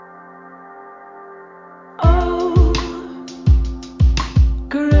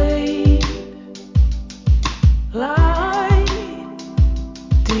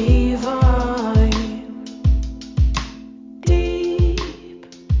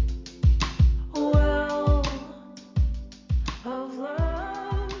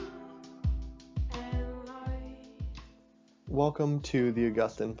welcome to the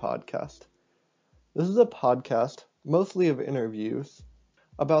Augustine Podcast. This is a podcast, mostly of interviews,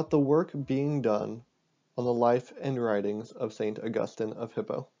 about the work being done on the life and writings of St. Augustine of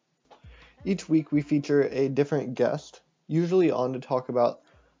Hippo. Each week we feature a different guest, usually on to talk about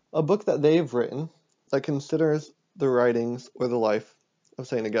a book that they've written that considers the writings or the life of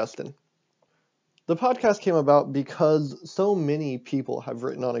St. Augustine. The podcast came about because so many people have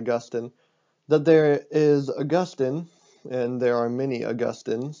written on Augustine that there is Augustine, and there are many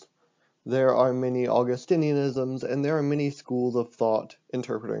Augustines, there are many Augustinianisms, and there are many schools of thought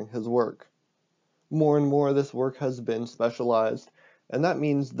interpreting his work. More and more this work has been specialized, and that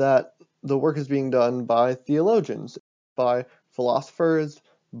means that the work is being done by theologians, by philosophers,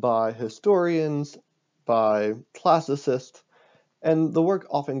 by historians, by classicists, and the work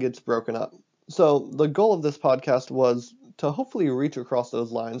often gets broken up. So the goal of this podcast was to hopefully reach across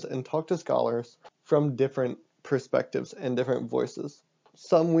those lines and talk to scholars from different perspectives and different voices.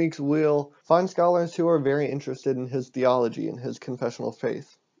 Some weeks we'll find scholars who are very interested in his theology and his confessional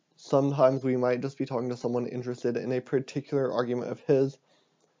faith. Sometimes we might just be talking to someone interested in a particular argument of his.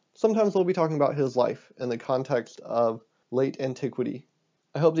 Sometimes we'll be talking about his life in the context of late antiquity.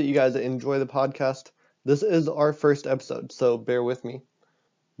 I hope that you guys enjoy the podcast. This is our first episode, so bear with me.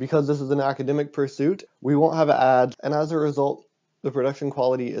 Because this is an academic pursuit, we won't have ads, and as a result, the production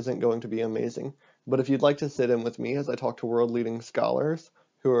quality isn't going to be amazing. But if you'd like to sit in with me as I talk to world-leading scholars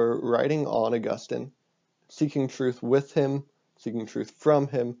who are writing on Augustine, seeking truth with him, seeking truth from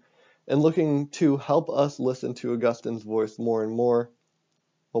him, and looking to help us listen to Augustine's voice more and more,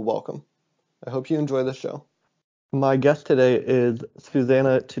 well, welcome. I hope you enjoy the show. My guest today is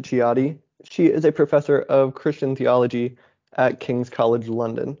Susannah Ticciati. She is a professor of Christian theology at King's College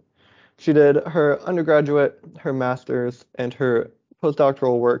London. She did her undergraduate, her master's, and her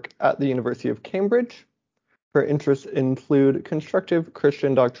postdoctoral work at the University of Cambridge. Her interests include constructive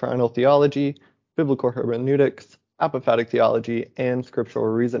Christian doctrinal theology, biblical hermeneutics, apophatic theology, and scriptural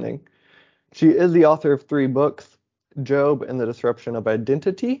reasoning. She is the author of 3 books, Job and the Disruption of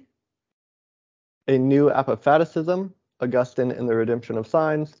Identity, A New Apophaticism, Augustine and the Redemption of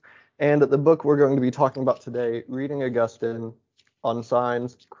Signs, and the book we're going to be talking about today, Reading Augustine on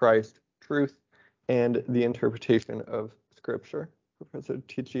Signs, Christ, Truth, and the Interpretation of Scripture. Professor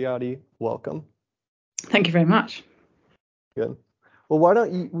Ticciati, welcome. Thank you very much. Good. Well, why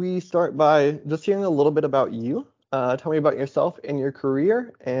don't we start by just hearing a little bit about you. Tell me about yourself and your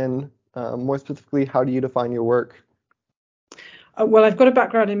career, and more specifically, how do you define your work? Well, I've got a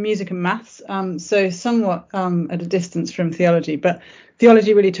background in music and maths, so somewhat at a distance from theology, but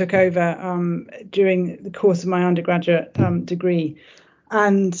theology really took over during the course of my undergraduate degree.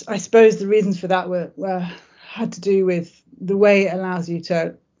 And I suppose the reasons for that had to do with the way it allows you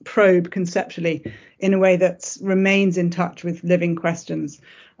to probe conceptually in a way that remains in touch with living questions.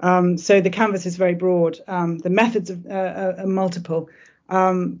 So the canvas is very broad. The methods are multiple,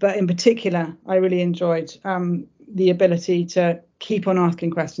 but in particular, I really enjoyed the ability to keep on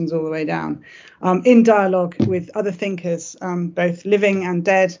asking questions all the way down, in dialogue with other thinkers, both living and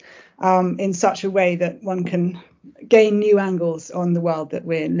dead, in such a way that one can gain new angles on the world that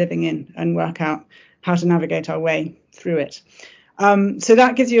we're living in and work out how to navigate our way through it. So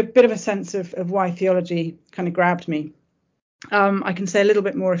that gives you a bit of a sense of why theology kind of grabbed me. I can say a little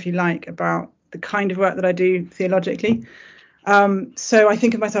bit more, if you like, about the kind of work that I do theologically. So I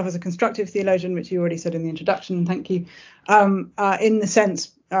think of myself as a constructive theologian, which you already said in the introduction, thank you, in the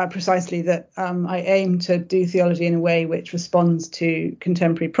sense precisely that I aim to do theology in a way which responds to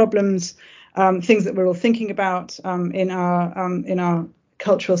contemporary problems, things that we're all thinking about in our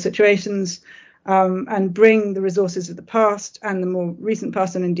cultural situations, and bring the resources of the past and the more recent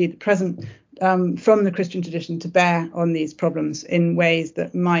past and indeed the present from the Christian tradition to bear on these problems in ways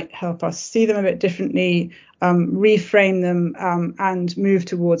that might help us see them a bit differently, reframe them, and move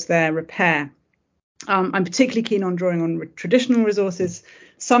towards their repair. I'm particularly keen on drawing on traditional resources,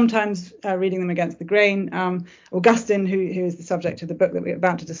 sometimes reading them against the grain. Augustine, who is the subject of the book that we're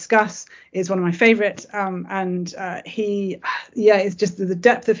about to discuss, is one of my favourite. It's just the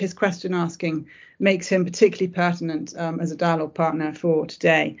depth of his question asking makes him particularly pertinent as a dialogue partner for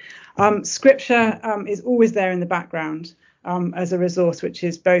today. Scripture is always there in the background as a resource which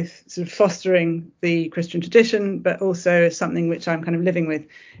is both sort of fostering the Christian tradition, but also something which I'm kind of living with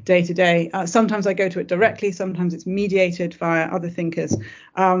day to day. Sometimes I go to it directly, sometimes it's mediated via other thinkers.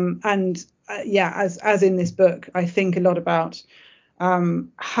 As in this book, I think a lot about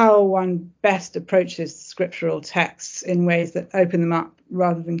how one best approaches scriptural texts in ways that open them up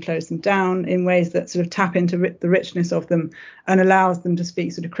rather than close them down, in ways that sort of tap into the richness of them and allows them to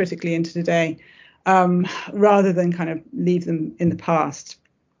speak sort of critically into today. rather than kind of leave them in the past.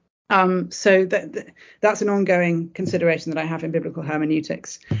 So that's an ongoing consideration that I have in biblical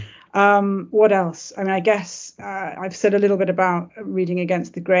hermeneutics. What else? I mean, I guess I've said a little bit about reading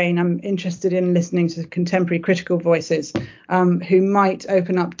against the grain. I'm interested in listening to contemporary critical voices who might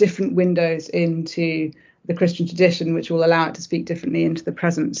open up different windows into the Christian tradition, which will allow it to speak differently into the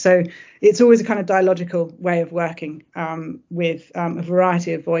present. So it's always a kind of dialogical way of working with a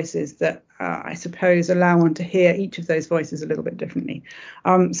variety of voices that I suppose allow one to hear each of those voices a little bit differently.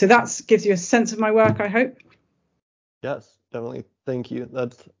 So that gives you a sense of my work, I hope. Yes, definitely. Thank you.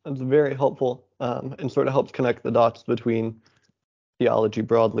 That's very helpful, and sort of helps connect the dots between theology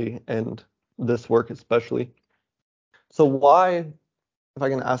broadly and this work especially. So why, if I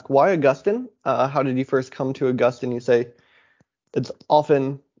can ask, why Augustine? How did you first come to Augustine? You say it's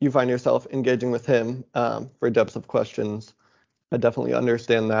often you find yourself engaging with him for depths of questions. I definitely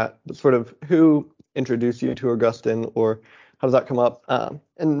understand that. But sort of who introduced you to Augustine, or how does that come up?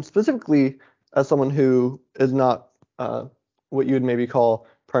 And specifically, as someone who is not what you would maybe call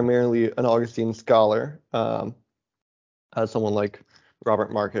primarily an Augustine scholar, as someone like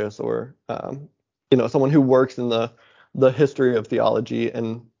Robert Marcus, or someone who works in the history of theology,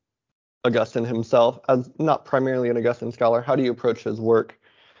 and Augustine himself as not primarily an Augustine scholar. How do you approach his work?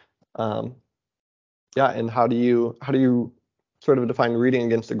 And how do you sort of define reading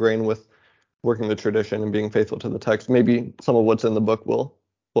against the grain with working the tradition and being faithful to the text? Maybe some of what's in the book will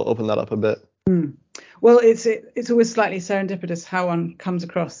open that up a bit. Well, it's always slightly serendipitous how one comes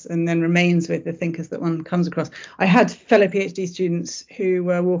across and then remains with the thinkers that one comes across. I had fellow PhD students who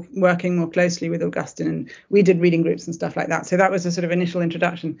were working more closely with Augustine, and we did reading groups and stuff like that. So that was a sort of initial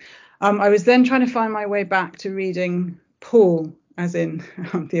introduction. I was then trying to find my way back to reading Paul, as in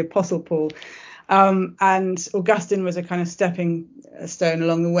the Apostle Paul. And Augustine was a kind of stepping stone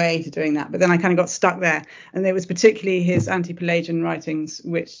along the way to doing that. But then I kind of got stuck there. And it was particularly his anti-Pelagian writings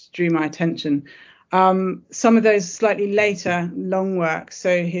which drew my attention. Some of those slightly later long works,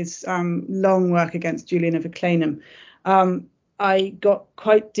 so his long work against Julian of Eclanum, I got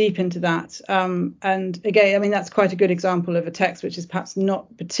quite deep into that. And again, I mean, that's quite a good example of a text which is perhaps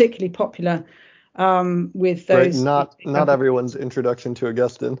not particularly popular with those. Right, not everyone's introduction to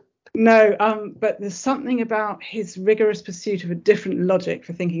Augustine. No, but there's something about his rigorous pursuit of a different logic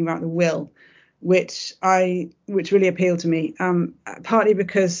for thinking about the will, which really appealed to me. Partly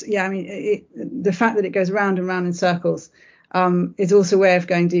because, the fact that it goes round and round in circles is also a way of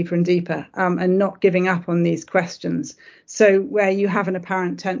going deeper and deeper and not giving up on these questions. So where you have an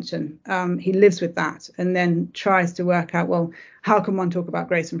apparent tension, he lives with that and then tries to work out, well, how can one talk about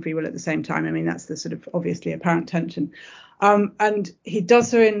grace and free will at the same time? I mean, that's the sort of obviously apparent tension. And he does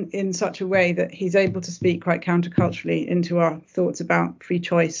so in such a way that he's able to speak quite counterculturally into our thoughts about free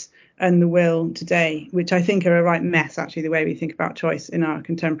choice and the will today, which I think are a right mess, actually, the way we think about choice in our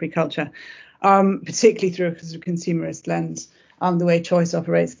contemporary culture, particularly through a sort of consumerist lens, the way choice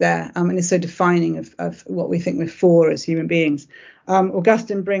operates there, and is so defining of what we think we're for as human beings.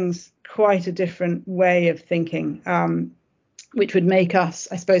 Augustine brings quite a different way of thinking, which would make us,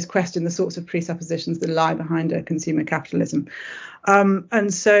 I suppose, question the sorts of presuppositions that lie behind a consumer capitalism.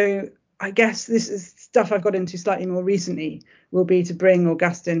 And so I guess this is stuff I've got into slightly more recently, will be to bring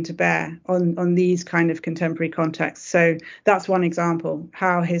Augustine to bear on these kind of contemporary contexts. So that's one example,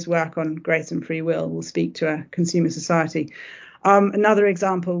 how his work on grace and free will speak to a consumer society. Another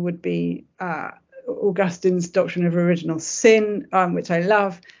example would be Augustine's doctrine of original sin, which I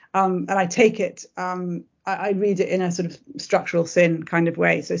love. And I take it, I read it in a sort of structural sin kind of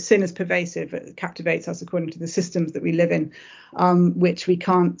way. So sin is pervasive. It captivates us according to the systems that we live in, which we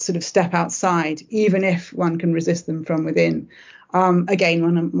can't sort of step outside, even if one can resist them from within. Again,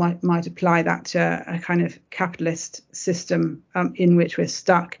 one might apply that to a kind of capitalist system in which we're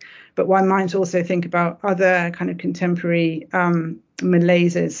stuck. But one might also think about other kind of contemporary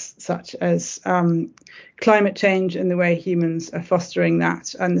malaises, such as climate change and the way humans are fostering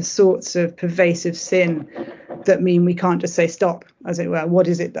that, and the sorts of pervasive sin that mean we can't just say stop, as it were. What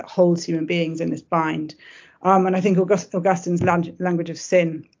is it that holds human beings in this bind? And I think Augustine's language of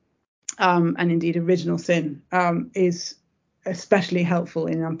sin, and indeed original sin, is especially helpful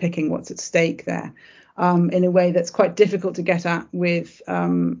in unpicking what's at stake there, in a way that's quite difficult to get at with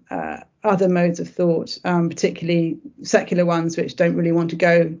other modes of thought, particularly secular ones, which don't really want to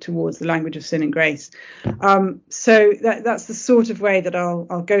go towards the language of sin and grace. So that's the sort of way that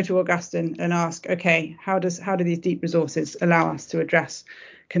I'll go to Augustine and ask, okay, how do these deep resources allow us to address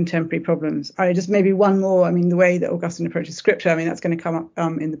contemporary problems? Just maybe one more. I mean, the way that Augustine approaches scripture, I mean, that's going to come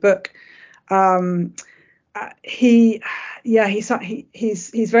up in the book. He yeah,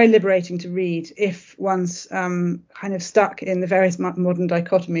 he's very liberating to read if one's kind of stuck in the various modern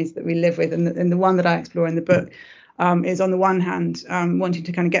dichotomies that we live with, and the one that I explore in the book is, on the one hand, wanting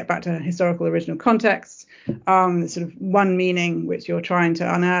to kind of get back to historical original context, sort of one meaning which you're trying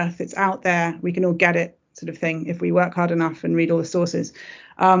to unearth. It's out there, we can all get it, sort of thing, if we work hard enough and read all the sources.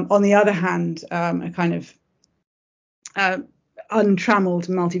 On the other hand, a kind of untrammeled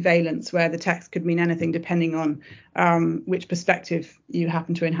multivalence where the text could mean anything depending on which perspective you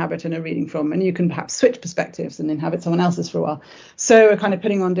happen to inhabit and are reading from, and you can perhaps switch perspectives and inhabit someone else's for a while. So kind of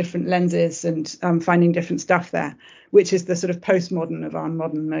putting on different lenses and finding different stuff there, which is the sort of postmodern of our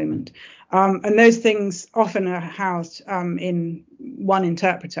modern moment. And those things often are housed in one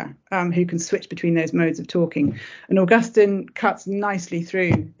interpreter who can switch between those modes of talking. And Augustine cuts nicely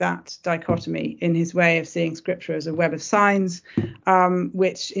through that dichotomy in his way of seeing scripture as a web of signs,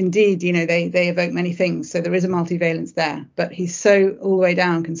 which indeed, they evoke many things. So there is a multivalence there, but he's so all the way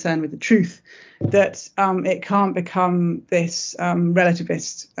down concerned with the truth that it can't become this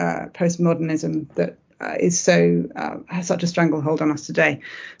relativist postmodernism that has such a stranglehold on us today.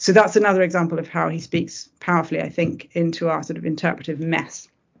 So that's another example of how he speaks powerfully, I think, into our sort of interpretive mess.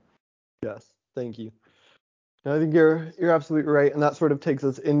 Yes, thank you. I think you're absolutely right, and that sort of takes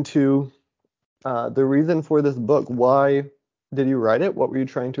us into the reason for this book. Why did you write it? What were you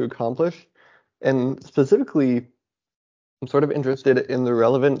trying to accomplish? And specifically, I'm sort of interested in the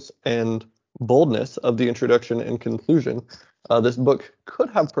relevance and boldness of the introduction and conclusion. This book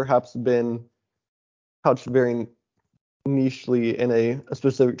could have perhaps been couched very nichely in a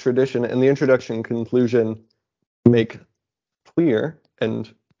specific tradition, and the introduction and conclusion make clear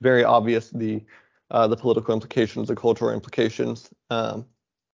and very obvious the political implications, the cultural implications. So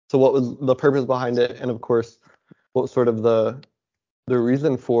what was the purpose behind it, and of course, what was sort of the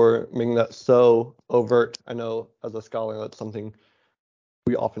reason for making that so overt? I know as a scholar that's something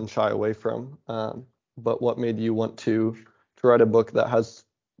we often shy away from, but what made you want to write a book that has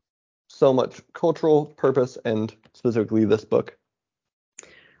so much cultural purpose, and specifically this book?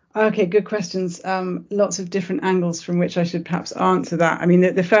 Okay, good questions. Lots of different angles from which I should perhaps answer that. I mean,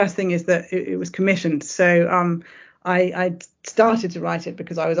 the first thing is that it was commissioned. So I started to write it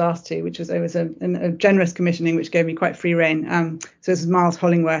because I was asked to, which was a generous commissioning, which gave me quite free rein. So this is Miles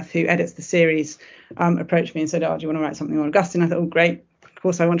Hollingworth, who edits the series, approached me and said, "Oh, do you want to write something on Augustine?" I thought, "Oh, great. Of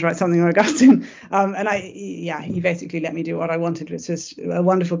course, I want to write something on Augustine." And he basically let me do what I wanted, which is a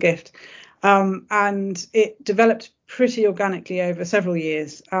wonderful gift. And it developed pretty organically over several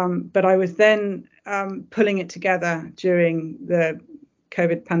years. But I was then pulling it together during the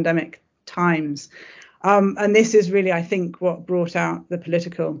COVID pandemic times. And this is really, I think, what brought out the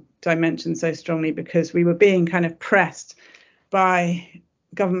political dimension so strongly, because we were being kind of pressed by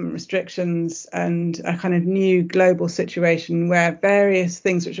government restrictions and a kind of new global situation where various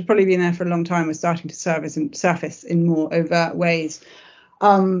things which have probably been there for a long time were starting to surface in more overt ways.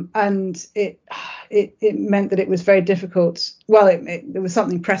 And it meant that it was very difficult. Well, there was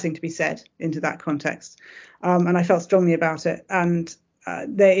something pressing to be said into that context, and I felt strongly about it. And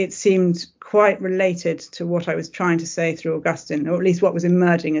it seemed quite related to what I was trying to say through Augustine, or at least what was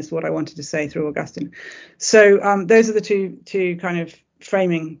emerging as what I wanted to say through Augustine. So those are the two kind of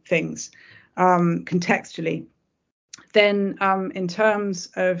framing things contextually. Then in terms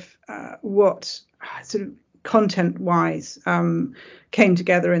of what sort of content-wise came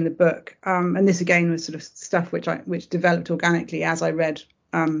together in the book, and this again was sort of stuff which developed organically as I read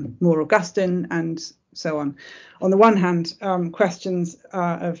more Augustine and so on. On the one hand, questions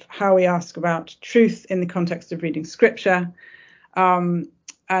of how we ask about truth in the context of reading scripture,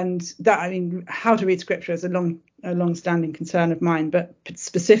 and that, I mean, how to read scripture is a long-standing concern of mine, but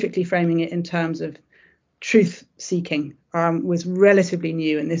specifically framing it in terms of truth seeking was relatively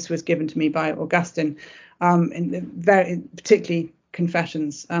new, and this was given to me by Augustine, particularly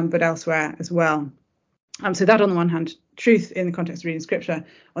Confessions, but elsewhere as well. So that on the one hand, truth in the context of reading scripture.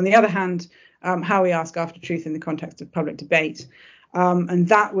 On the other hand, how we ask after truth in the context of public debate. And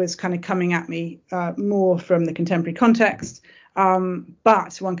that was kind of coming at me more from the contemporary context.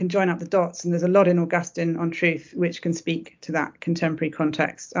 But one can join up the dots, and there's a lot in Augustine on truth which can speak to that contemporary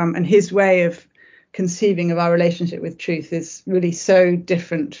context. And his way of conceiving of our relationship with truth is really so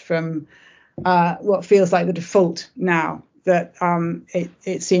different from what feels like the default now, that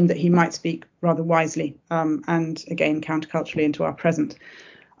it seemed that he might speak rather wisely and again counterculturally into our present.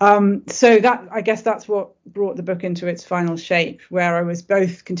 So that, I guess, that's what brought the book into its final shape, where I was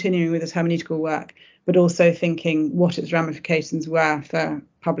both continuing with this hermeneutical work, but also thinking what its ramifications were for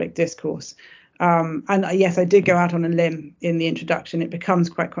public discourse. And yes, I did go out on a limb in the introduction. It becomes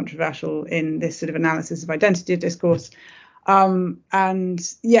quite controversial in this sort of analysis of identity of discourse. And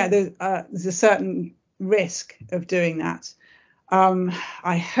yeah, there's a certain risk of doing that.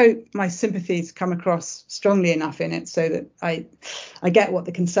 I hope my sympathies come across strongly enough in it so that I get what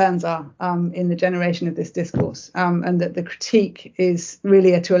the concerns are in the generation of this discourse, and that the critique is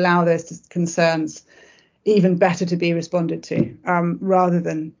really to allow those concerns even better to be responded to, rather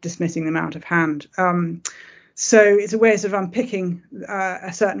than dismissing them out of hand. So it's a way of sort of unpicking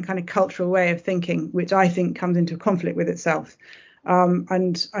a certain kind of cultural way of thinking, which I think comes into conflict with itself.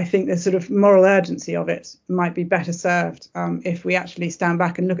 And I think the sort of moral urgency of it might be better served if we actually stand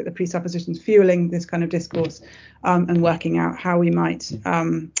back and look at the presuppositions fueling this kind of discourse, and working out how we might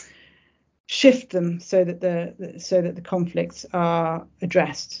shift them so that the conflicts are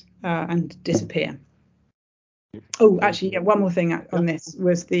addressed and disappear. Oh, actually, yeah, one more thing on this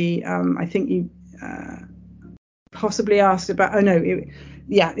was I think you possibly asked about. Oh no,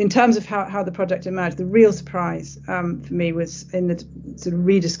 in terms of how the project emerged, the real surprise for me was in the sort of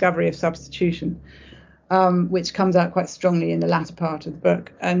rediscovery of substitution, which comes out quite strongly in the latter part of the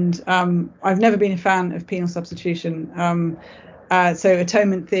book. And I've never been a fan of penal substitution. So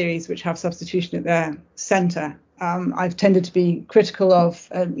atonement theories which have substitution at their centre, I've tended to be critical of,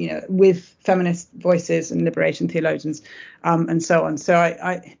 with feminist voices and liberation theologians, and so on. So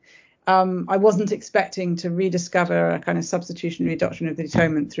I wasn't expecting to rediscover a kind of substitutionary doctrine of the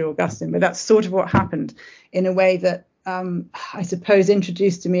atonement through Augustine, but that's sort of what happened, in a way that I suppose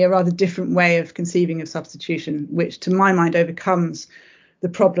introduced to me a rather different way of conceiving of substitution, which to my mind overcomes the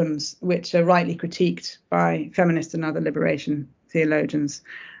problems which are rightly critiqued by feminist and other liberation theologians.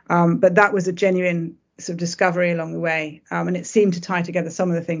 But that was a genuine sort of discovery along the way, and it seemed to tie together some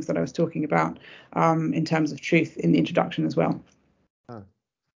of the things that I was talking about in terms of truth in the introduction as well.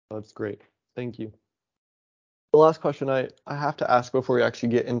 That's great. Thank you. The last question I have to ask before we actually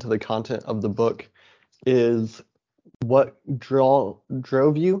get into the content of the book is, what drove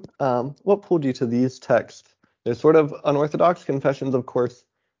you? What pulled you to these texts? They're sort of unorthodox. Confessions, of course,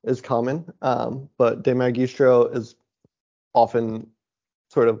 is common, but De Magistro is often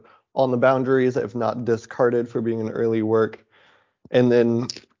sort of on the boundaries, if not discarded, for being an early work. And then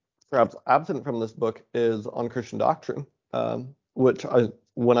perhaps absent from this book is On Christian Doctrine, which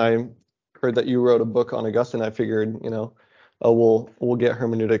when I heard that you wrote a book on Augustine, I figured, we'll get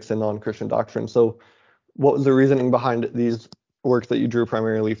hermeneutics and On Christian Doctrine. So what was the reasoning behind these works that you drew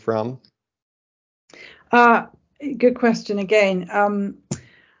primarily from? Good question again.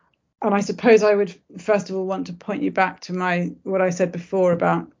 And I suppose I would first of all want to point you back to what I said before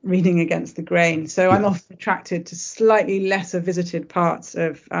about reading against the grain. So I'm often attracted to slightly lesser visited parts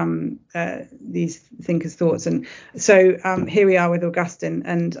of these thinkers' thoughts. And so here we are with Augustine,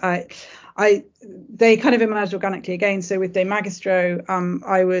 and they kind of emerged organically again. So with De Magistro,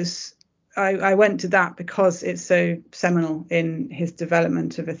 I went to that because it's so seminal in his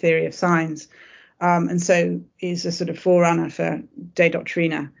development of a theory of signs, and so is a sort of forerunner for De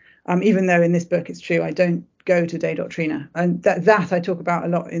Doctrina. Even though in this book it's true I don't go to De Doctrina, and that I talk about a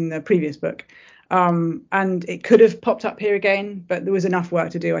lot in the previous book, and it could have popped up here again, but there was enough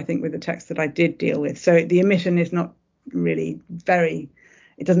work to do, I think, with the text that I did deal with. So the omission is not really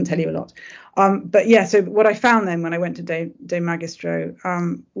it doesn't tell you a lot. But yeah, so what I found then when I went to De Magistro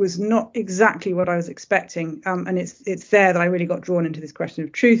was not exactly what I was expecting, and it's there that I really got drawn into this question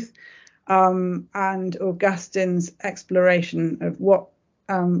of truth, and Augustine's exploration of what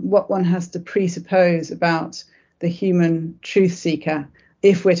one has to presuppose about the human truth seeker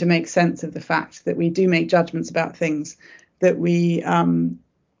if we're to make sense of the fact that we do make judgments about things, that we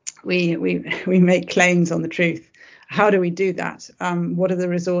make claims on the truth. How do we do that? What are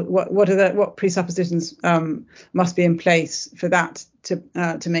the what presuppositions must be in place for that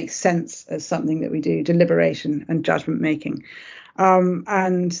to make sense as something that we do, deliberation and judgment making?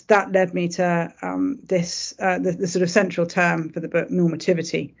 And that led me to the sort of central term for the book,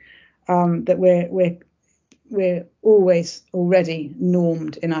 normativity, that we're always already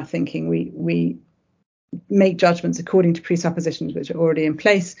normed in our thinking. We make judgments according to presuppositions which are already in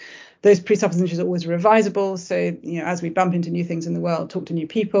place. Those presuppositions are always revisable. So, as we bump into new things in the world, talk to new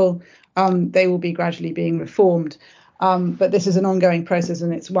people, they will be gradually being reformed. But this is an ongoing process,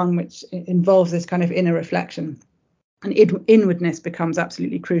 and it's one which involves this kind of inner reflection. And inwardness becomes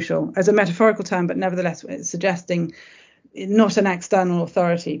absolutely crucial as a metaphorical term, but nevertheless, it's suggesting not an external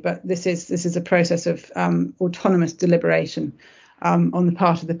authority, but this is a process of autonomous deliberation on the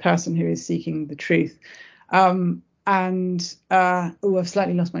part of the person who is seeking the truth. I've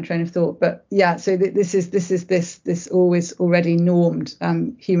slightly lost my train of thought, but yeah. So this is always already normed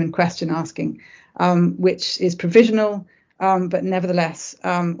human question asking, which is provisional, but nevertheless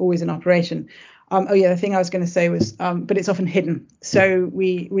always in operation. The thing I was going to say was, but it's often hidden. So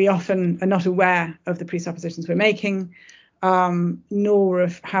we often are not aware of the presuppositions we're making, nor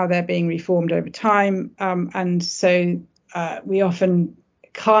of how they're being reformed over time. And so we often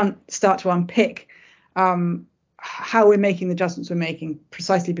can't start to unpick how we're making the judgments we're making,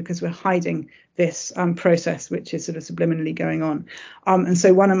 precisely because we're hiding this process which is sort of subliminally going on. And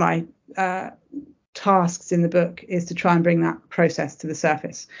so one of my tasks in the book is to try and bring that process to the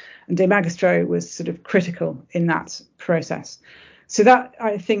surface. And De Magistro was sort of critical in that process. So that,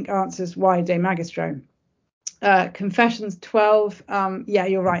 I think, answers why De Magistro. Confessions 12. Yeah,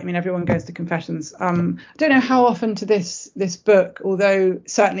 you're right. I mean, everyone goes to Confessions. I don't know how often to this book, although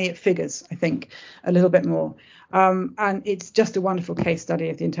certainly it figures, I think, a little bit more. And it's just a wonderful case study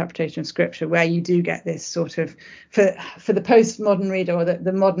of the interpretation of Scripture, where you do get this sort of, for the postmodern reader, or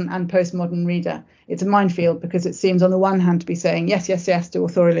the modern and postmodern reader, it's a minefield, because it seems on the one hand to be saying yes, yes, yes to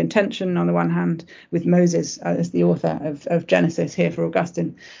authorial intention, on the one hand, with Moses as the author of Genesis here for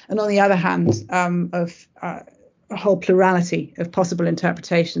Augustine, and on the other hand, of a whole plurality of possible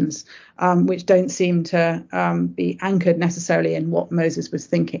interpretations, which don't seem to be anchored necessarily in what Moses was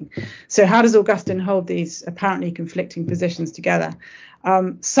thinking. So how does Augustine hold these apparently conflicting positions together?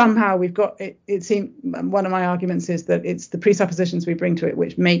 Somehow we've got it seems one of my arguments is that it's the presuppositions we bring to it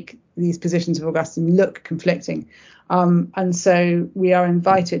which make these positions of Augustine look conflicting. And so we are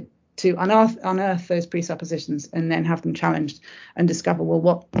invited to unearth those presuppositions and then have them challenged and discover, well,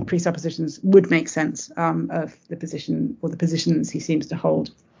 what presuppositions would make sense of the position or the positions he seems to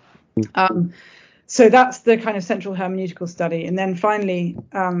hold. So that's the kind of central hermeneutical study. And then finally,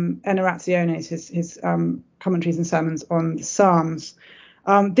 Enarrationes, his commentaries and sermons on the Psalms.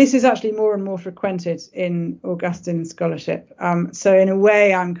 This is actually more and more frequented in Augustine scholarship. So in a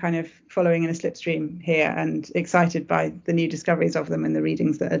way, I'm kind of following in a slipstream here and excited by the new discoveries of them and the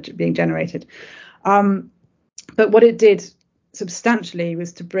readings that are being generated. But what it did substantially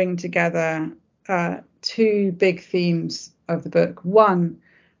was to bring together two big themes of the book. One,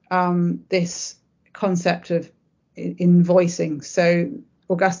 this concept of invoicing. So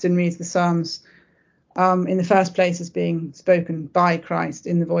Augustine reads the Psalms in the first place as being spoken by Christ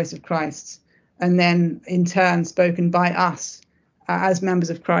in the voice of Christ, and then in turn spoken by us as members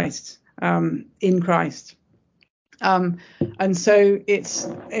of Christ in Christ. And so it's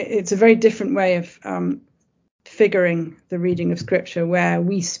a very different way of figuring the reading of Scripture, where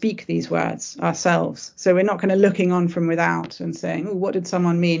we speak these words ourselves. So we're not kind of looking on from without and saying, oh, what did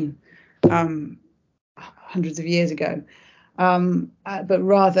someone mean hundreds of years ago? But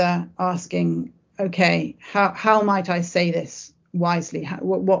rather asking, okay, how might I say this wisely?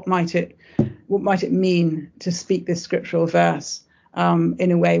 What might it mean to speak this scriptural verse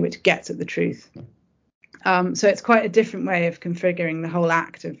in a way which gets at the truth? So it's quite a different way of configuring the whole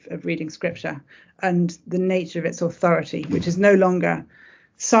act of reading Scripture and the nature of its authority, which is no longer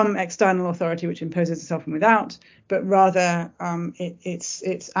some external authority which imposes itself from without, but rather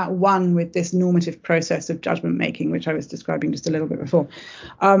it's at one with this normative process of judgment making, which I was describing just a little bit before.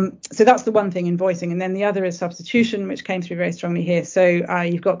 So that's the one thing, in voicing. And then the other is substitution, which came through very strongly here. So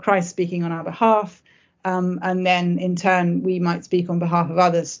you've got Christ speaking on our behalf, and then in turn we might speak on behalf of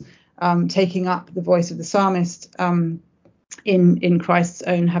others, taking up the voice of the psalmist in Christ's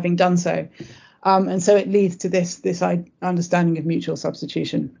own having done so. And so it leads to this understanding of mutual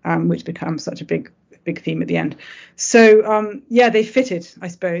substitution, which becomes such a big theme at the end. So, they fitted, I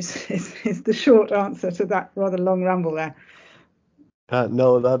suppose, is the short answer to that rather long ramble there.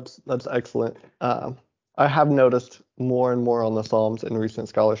 No, that's excellent. I have noticed more and more on the Psalms in recent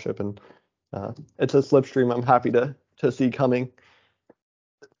scholarship, and it's a slipstream I'm happy to see coming.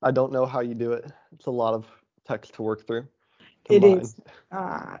 I don't know how you do it. It's a lot of text to work through. It is.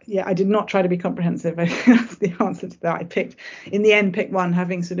 I did not try to be comprehensive. That's the answer to that. I picked one,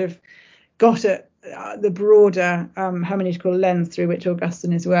 having sort of got at the broader hermeneutical lens through which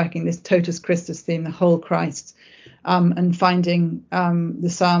Augustine is working, this totus Christus theme, the whole Christ, and finding the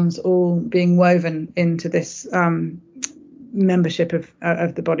Psalms all being woven into this membership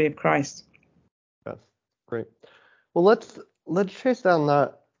of the body of Christ. Yes, great. Well, let's chase down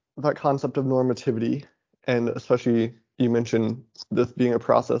that concept of normativity, and especially you mentioned this being a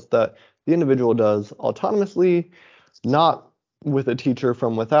process that the individual does autonomously, not with a teacher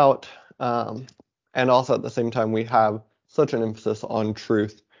from without, and also at the same time we have such an emphasis on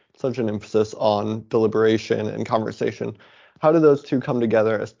truth, such an emphasis on deliberation and conversation. How do those two come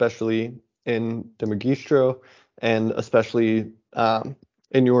together, especially in De Magistro and especially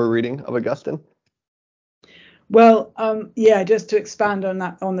in your reading of Augustine? Well, just to expand on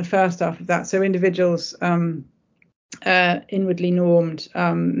that, on the first half of that. So individuals inwardly normed,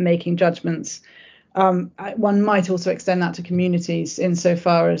 making judgments. One might also extend that to communities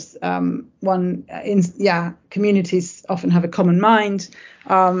insofar as communities often have a common mind,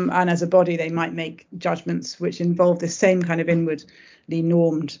 and as a body they might make judgments which involve the same kind of inwardly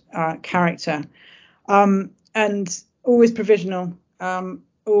normed character, and always provisional,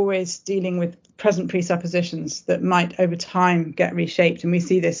 always dealing with present presuppositions that might over time get reshaped. And we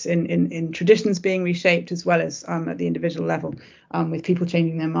see this in traditions being reshaped as well as at the individual level, with people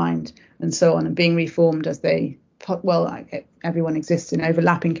changing their mind and so on, and being reformed as they, everyone exists in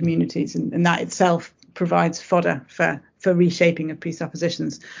overlapping communities, and that itself provides fodder for reshaping of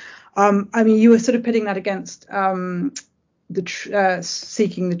presuppositions. You were sort of pitting that against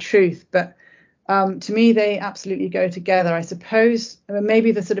seeking the truth, but to me, they absolutely go together. I suppose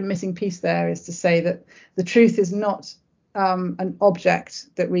maybe the sort of missing piece there is to say that the truth is not an object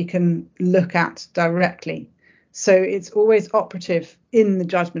that we can look at directly. So it's always operative in the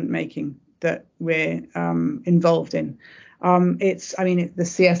judgment making that we're involved in. The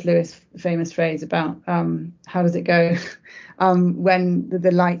C.S. Lewis famous phrase about how does it go when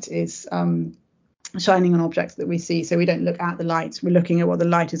the light is shining on objects that we see. So we don't look at the light, we're looking at what the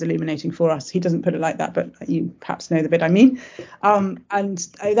light is illuminating for us. He doesn't put it like that, but you perhaps know the bit I mean. And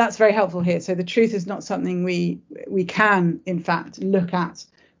that's very helpful here. So the truth is not something we can, in fact, look at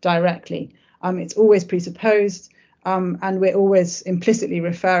directly. It's always presupposed, and we're always implicitly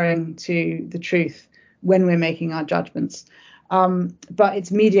referring to the truth when we're making our judgments. But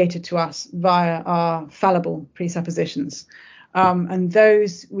it's mediated to us via our fallible presuppositions. And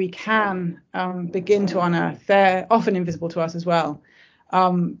those we can begin to unearth. They're often invisible to us as well.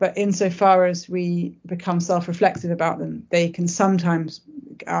 But insofar as we become self-reflexive about them, they can sometimes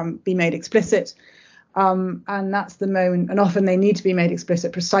be made explicit. And that's the moment. And often they need to be made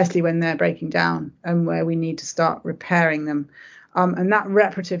explicit precisely when they're breaking down and where we need to start repairing them. And that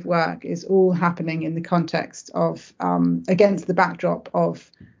reparative work is all happening in the context of, against the backdrop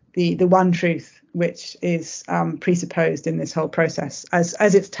of the one truth, which is presupposed in this whole process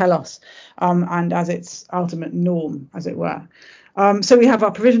as its telos, and as its ultimate norm, as it were. So we have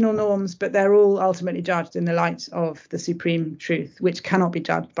our provisional norms, but they're all ultimately judged in the light of the supreme truth, which cannot be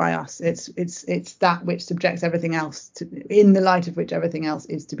judged by us. It's that which subjects everything else in the light of which everything else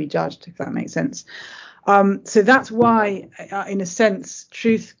is to be judged, if that makes sense. So that's why, in a sense,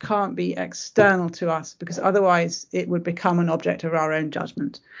 truth can't be external to us, because otherwise it would become an object of our own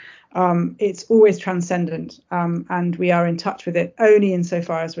judgment. It's always transcendent, and we are in touch with it only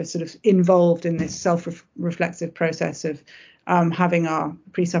insofar as we're sort of involved in this self-reflexive process of having our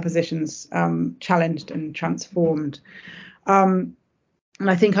presuppositions challenged and transformed. And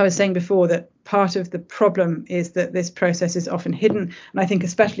I think I was saying before that part of the problem is that this process is often hidden. And I think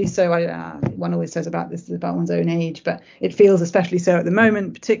especially so, one always says about this about one's own age, but it feels especially so at the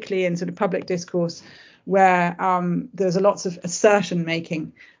moment, particularly in sort of public discourse, where there's lots of assertion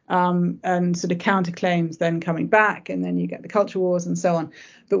making and sort of counterclaims then coming back, and then you get the culture wars and so on,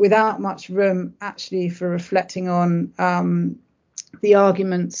 but without much room actually for reflecting on the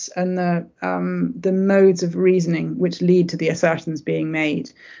arguments and the modes of reasoning which lead to the assertions being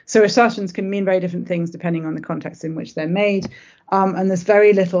made. So assertions can mean very different things depending on the context in which they're made, and there's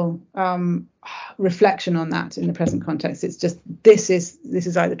very little reflection on that in the present context. It's just this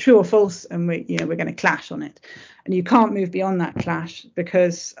is either true or false, and we're going to clash on it, and you can't move beyond that clash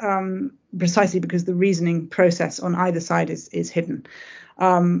because precisely because the reasoning process on either side is hidden,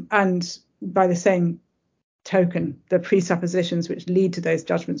 and by the same token, the presuppositions which lead to those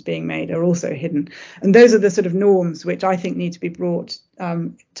judgments being made are also hidden. And those are the sort of norms which I think need to be brought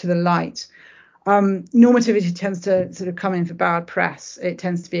to the light. Normativity tends to sort of come in for bad press. It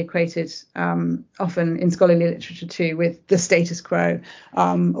tends to be equated often in scholarly literature too with the status quo,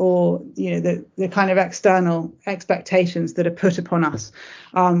 or the kind of external expectations that are put upon us,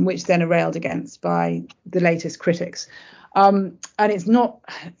 which then are railed against by the latest critics. And it's not,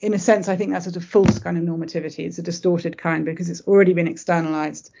 in a sense, I think that's sort of false kind of normativity. It's a distorted kind because it's already been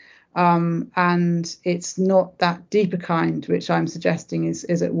externalized. And it's not that deeper kind, which I'm suggesting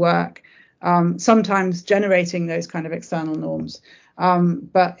is at work, sometimes generating those kind of external norms.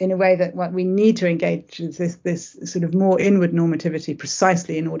 But in a way that what we need to engage is this sort of more inward normativity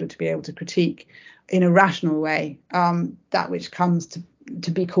precisely in order to be able to critique in a rational way that which comes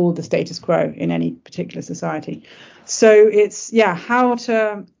to be called the status quo in any particular society. So it's how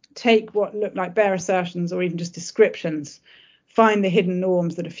to take what look like bare assertions or even just descriptions, find the hidden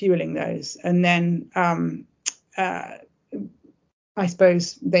norms that are fueling those, and then I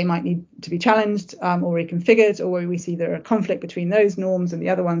suppose they might need to be challenged or reconfigured, or where we see there are a conflict between those norms and the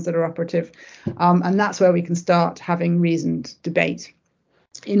other ones that are operative. And that's where we can start having reasoned debate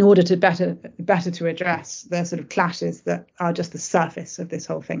in order to better to address the sort of clashes that are just the surface of this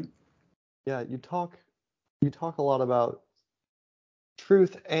whole thing. Yeah, you talk a lot about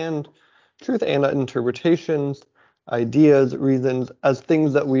truth and interpretations, ideas, reasons as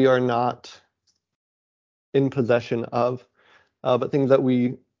things that we are not in possession of, but things that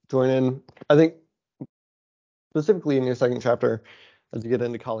we join in. I think specifically in your second chapter, as you get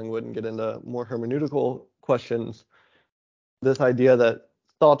into Collingwood and get into more hermeneutical questions, this idea that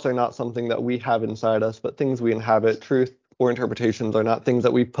thoughts are not something that we have inside us, but things we inhabit. Truth or interpretations are not things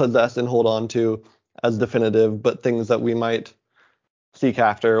that we possess and hold on to as definitive, but things that we might seek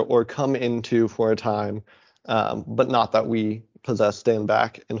after or come into for a time, but not that we possess, stand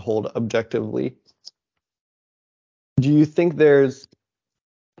back, and hold objectively. Do you think there's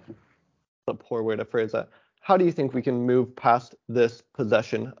a poor way to phrase that? How do you think we can move past this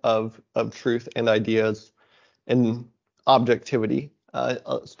possession of truth and ideas and objectivity,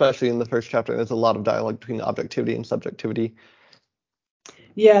 especially in the first chapter? There's a lot of dialogue between objectivity and subjectivity.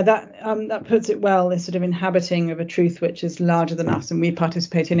 Yeah, that puts it well. This sort of inhabiting of a truth which is larger than us, and we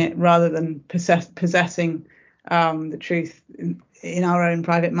participate in it rather than possessing the truth in our own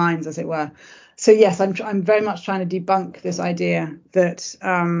private minds, as it were. So yes, I'm very much trying to debunk this idea that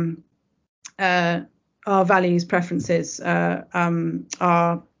our values, preferences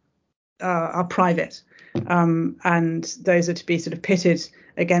are private, and those are to be sort of pitted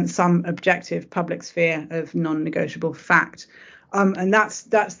against some objective public sphere of non-negotiable fact. And that's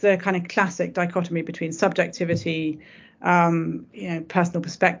the kind of classic dichotomy between subjectivity, personal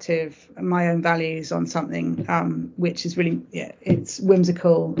perspective, my own values on something, which is really, it's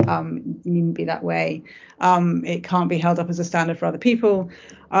whimsical, needn't be that way. It can't be held up as a standard for other people.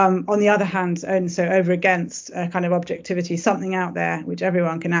 On the other hand, and so over against a kind of objectivity, something out there which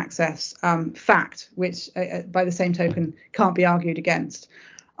everyone can access, fact, which by the same token can't be argued against.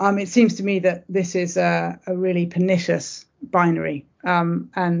 It seems to me that this is a really pernicious binary,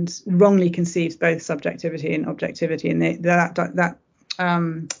 and wrongly conceives both subjectivity and objectivity, and that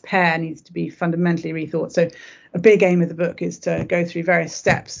pair needs to be fundamentally rethought. So a big aim of the book is to go through various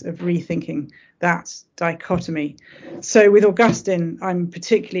steps of rethinking that dichotomy. So with Augustine, I'm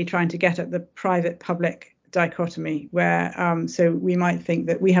particularly trying to get at the private-public dichotomy, where so we might think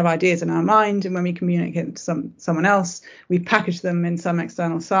that we have ideas in our mind, and when we communicate to someone else, we package them in some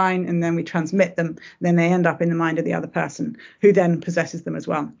external sign, and then we transmit them. Then they end up in the mind of the other person, who then possesses them as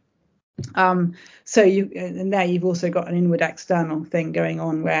well. So you've also got an inward external thing going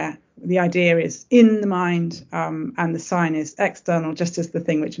on, where the idea is in the mind, and the sign is external, just as the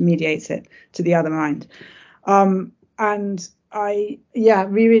thing which mediates it to the other mind. And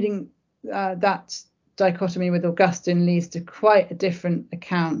rereading that dichotomy with Augustine leads to quite a different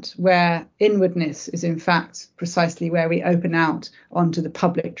account, where inwardness is in fact precisely where we open out onto the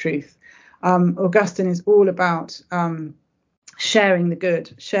public truth. Augustine is all about sharing the good,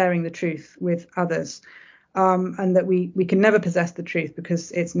 sharing the truth with others, and that we can never possess the truth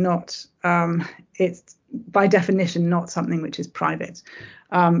because it's not, it's by definition not something which is private.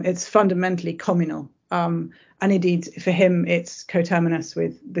 It's fundamentally communal, and indeed for him it's coterminous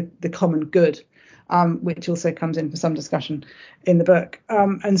with the common good, which also comes in for some discussion in the book.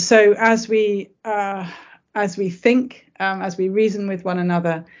 And so as we think, as we reason with one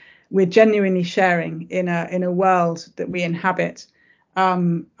another, we're genuinely sharing in a world that we inhabit.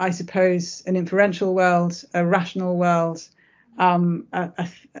 I suppose an inferential world, a rational world, an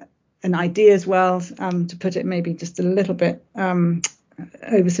ideas world, to put it maybe just a little bit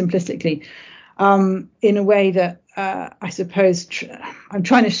oversimplistically, in a way that I suppose I'm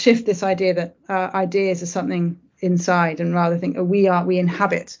trying to shift this idea that ideas are something inside, and rather think we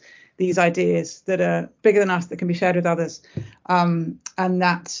inhabit these ideas that are bigger than us, that can be shared with others, and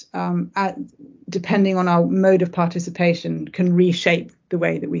that depending on our mode of participation can reshape the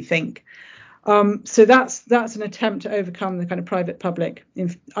way that we think. So that's an attempt to overcome the kind of private public.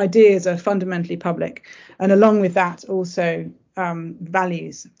 Ideas are fundamentally public, and along with that also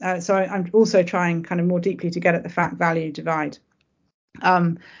values. So I'm also trying kind of more deeply to get at the fact value divide.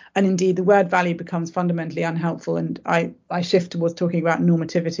 And indeed, the word value becomes fundamentally unhelpful, and I shift towards talking about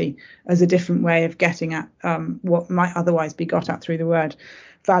normativity as a different way of getting at what might otherwise be got at through the word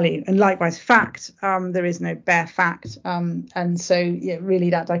value. And likewise, fact, there is no bare fact, and so really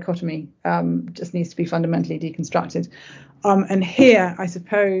that dichotomy just needs to be fundamentally deconstructed. And here, I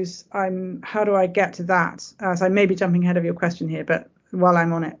suppose, how do I get to that? So I may be jumping ahead of your question here, but while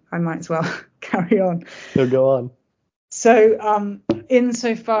I'm on it, I might as well carry on. So go on. So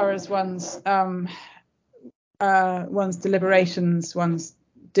insofar as one's deliberations, one's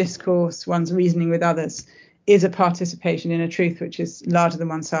discourse, one's reasoning with others is a participation in a truth which is larger than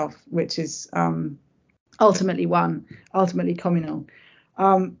oneself, which is ultimately one, ultimately communal.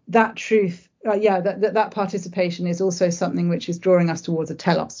 That truth, that participation is also something which is drawing us towards a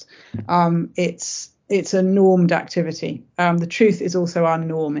telos. It's a normed activity. The truth is also our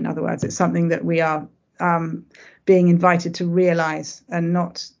norm. In other words, it's something that we are being invited to realize, and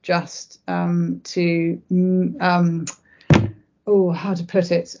not just how to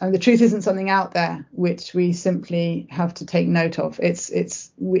put it? The truth isn't something out there which we simply have to take note of.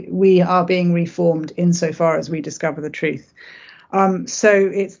 We are being reformed insofar as we discover the truth.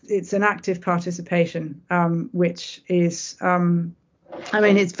 So it's an active participation, which is,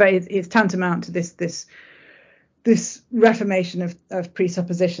 it's tantamount to this reformation of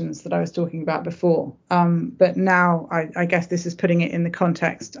presuppositions that I was talking about before. But now I guess this is putting it in the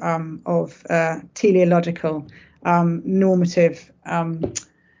context of teleological normative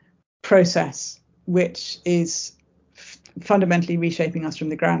process, which is fundamentally reshaping us from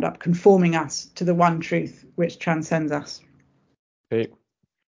the ground up, conforming us to the one truth which transcends us. Great.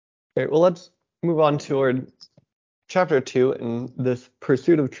 Well, let's move on toward chapter 2 in this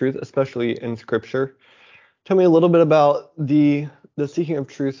pursuit of truth, especially in Scripture. Tell me a little bit about the seeking of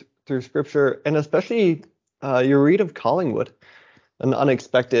truth through Scripture, and especially your read of Collingwood, an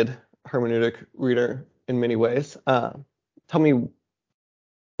unexpected hermeneutic reader in many ways. Tell me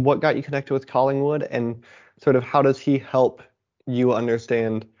what got you connected with Collingwood, and sort of how does he help you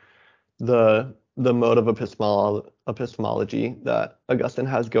understand the mode of epistemology that Augustine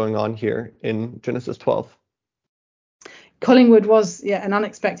has going on here in Genesis 12. Collingwood was an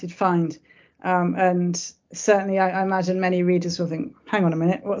unexpected find, and certainly I imagine many readers will think, hang on a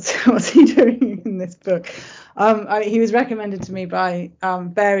minute, what's he doing in this book? He was recommended to me by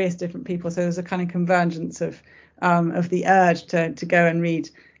various different people, so there's a kind of convergence of the urge to go and read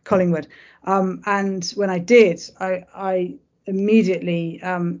Collingwood, and when I did, I immediately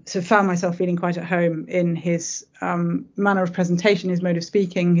found myself feeling quite at home in his manner of presentation, his mode of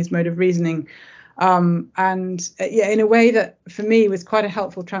speaking, his mode of reasoning, and in a way that for me was quite a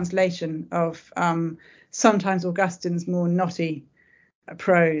helpful translation of sometimes Augustine's more knotty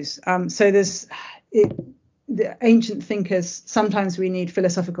prose. So there's the ancient thinkers, sometimes we need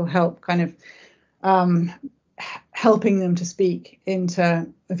philosophical help, kind of helping them to speak into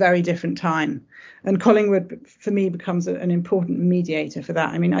a very different time. And Collingwood, for me, becomes an important mediator for that.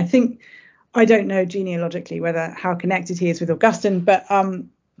 I mean, I don't know genealogically how connected he is with Augustine, but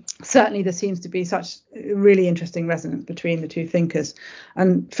certainly there seems to be such really interesting resonance between the two thinkers.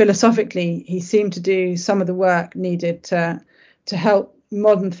 And philosophically, he seemed to do some of the work needed to help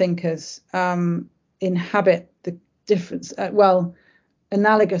modern thinkers inhabit the different,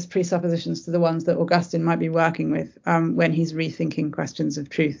 analogous presuppositions to the ones that Augustine might be working with when he's rethinking questions of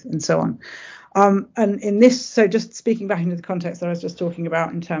truth and so on. And in this, so just speaking back into the context that I was just talking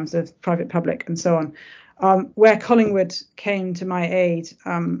about in terms of private, public and so on, where Collingwood came to my aid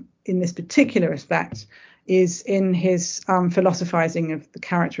in this particular respect is in his philosophizing of the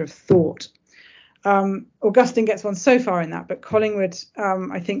character of thought. Augustine gets one so far in that, but Collingwood,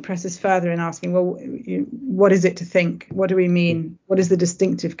 I think, presses further in asking, well, what is it to think? What do we mean? What is the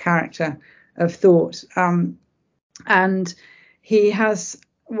distinctive character of thought? And he has,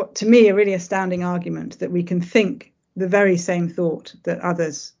 to me, a really astounding argument that we can think the very same thought that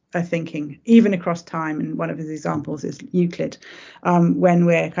others are thinking, even across time. And one of his examples is Euclid, when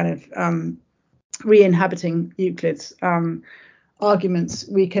we're kind of re-inhabiting Euclid's arguments,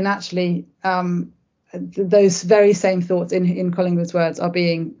 we can actually those very same thoughts in Collingwood's words are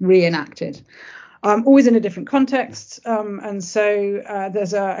being reenacted, always in a different context, and so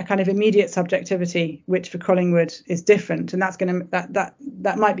there's a kind of immediate subjectivity which for Collingwood is different, and that's going to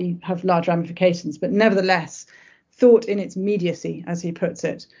that might have large ramifications, but nevertheless thought in its immediacy, as he puts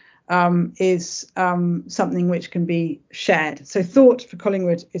it, is something which can be shared. So thought for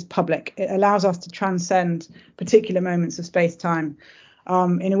Collingwood is public. It allows us to transcend particular moments of space-time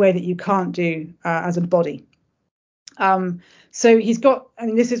in a way that you can't do as a body. So he's got,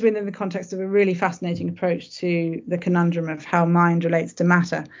 this is within the context of a really fascinating approach to the conundrum of how mind relates to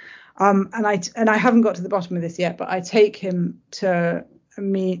matter. And I haven't got to the bottom of this yet, but I take him to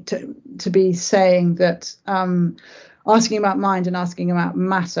be saying that asking about mind and asking about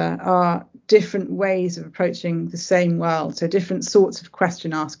matter are different ways of approaching the same world. So different sorts of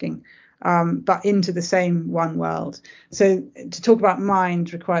question asking but into the same one world. So to talk about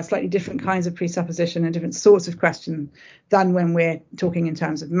mind requires slightly different kinds of presupposition and different sorts of question than when we're talking in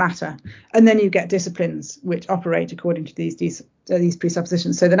terms of matter. And then you get disciplines which operate according to these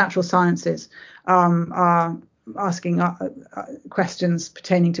presuppositions. So the natural sciences are asking questions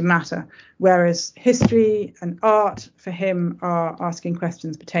pertaining to matter, whereas history and art for him are asking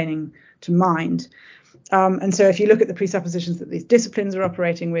questions pertaining to mind. And so if you look at the presuppositions that these disciplines are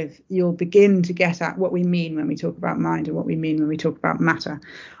operating with, you'll begin to get at what we mean when we talk about mind and what we mean when we talk about matter.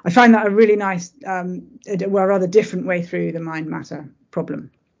 I find that a really nice, rather different way through the mind-matter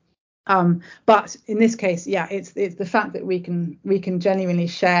problem. But in this case, it's the fact that we can genuinely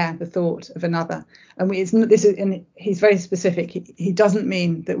share the thought of another, and he's very specific. He doesn't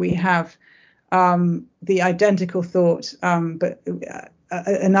mean that we have the identical thought, but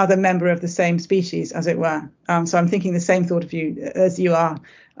another member of the same species, as it were. So I'm thinking the same thought of you as you are,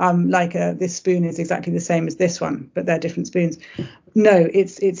 like this spoon is exactly the same as this one, but they're different spoons. No,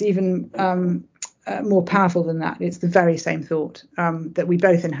 it's even more powerful than that. It's the very same thought that we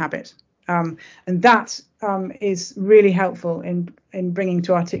both inhabit. And that is really helpful in bringing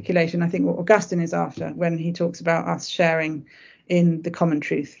to articulation, I think, what Augustine is after when he talks about us sharing in the common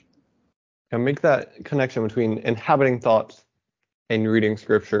truth. And make that connection between inhabiting thoughts and reading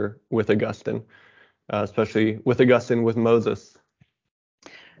scripture with Augustine, especially with Augustine with Moses.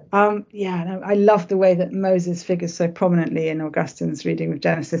 I love the way that Moses figures so prominently in Augustine's reading of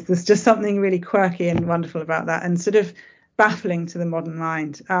Genesis. There's just something really quirky and wonderful about that, and sort of baffling to the modern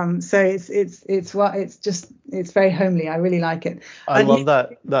mind. So it's very homely. I really like it. I love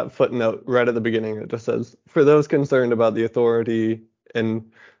that footnote right at the beginning. It just says, for those concerned about the authority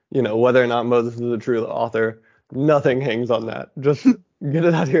and whether or not Moses is a true author, nothing hangs on that. Just get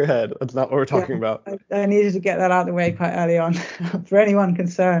it out of your head. That's not what we're talking about. I needed to get that out of the way quite early on for anyone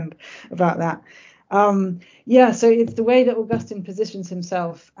concerned about that. So it's the way that Augustine positions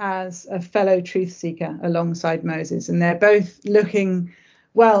himself as a fellow truth seeker alongside Moses, and they're both looking,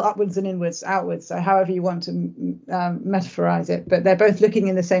 upwards and inwards, outwards, so however you want to metaphorize it, but they're both looking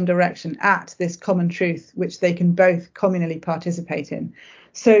in the same direction at this common truth, which they can both communally participate in.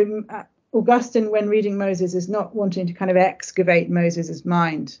 So Augustine, when reading Moses, is not wanting to kind of excavate Moses's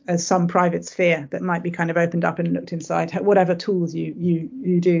mind as some private sphere that might be kind of opened up and looked inside, whatever tools you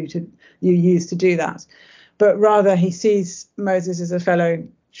use to do that, but rather he sees Moses as a fellow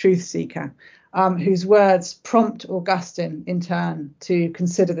truth seeker, whose words prompt Augustine in turn to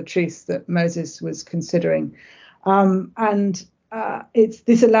consider the truths that Moses was considering,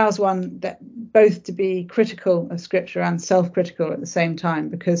 this allows one that both to be critical of scripture and self-critical at the same time,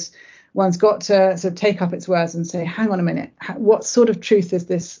 because one's got to sort of take up its words and say, hang on a minute, what sort of truth is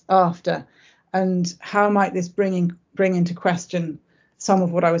this after? And how might this bring into question some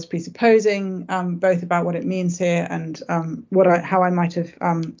of what I was presupposing, both about what it means here and how I might have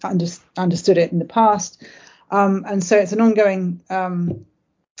understood it in the past. And so it's an ongoing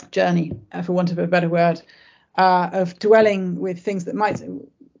journey, for want of a better word, of dwelling with things that might,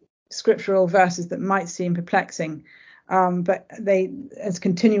 scriptural verses that might seem perplexing, but they as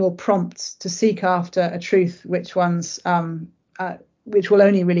continual prompts to seek after a truth which will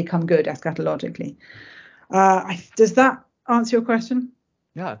only really come good eschatologically. Does that answer your question?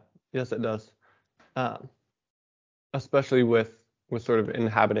 Yeah, yes, it does. Especially with sort of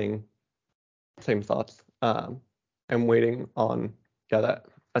inhabiting same thoughts and waiting on that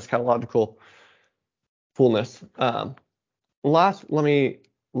eschatological fullness. Let's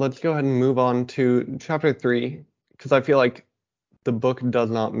go ahead and move on to chapter 3, because I feel like the book does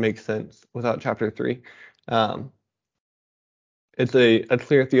not make sense without chapter 3. It's a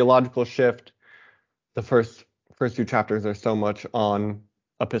clear theological shift. The first two chapters are so much on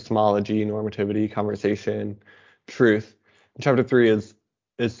epistemology, normativity, conversation, truth. Chapter 3 is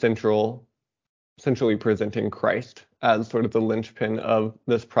centrally presenting Christ as sort of the linchpin of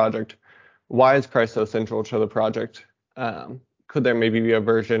this project. Why is Christ so central to the project? Could there maybe be a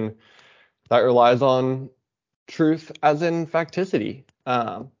version that relies on truth as in facticity?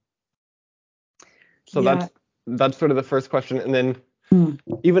 That's sort of the first question. And then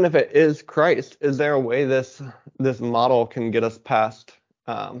even if it is Christ, is there a way this model can get us past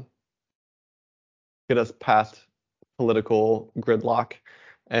political gridlock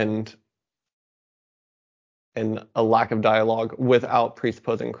and a lack of dialogue without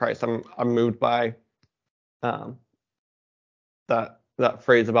presupposing Christ? I'm moved by that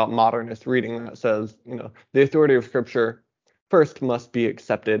phrase about modernist reading that says, the authority of Scripture first must be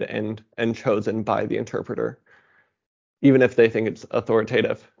accepted and chosen by the interpreter, even if they think it's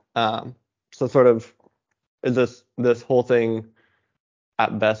authoritative. So sort of is this whole thing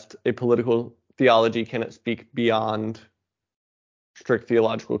at best a political theology? Can it speak beyond strict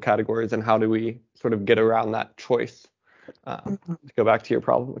theological categories, and how do we sort of get around that choice? To go back to your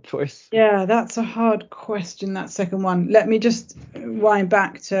problem with choice. Yeah, that's a hard question, that second one. Let me just wind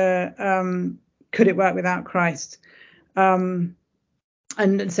back to could it work without Christ?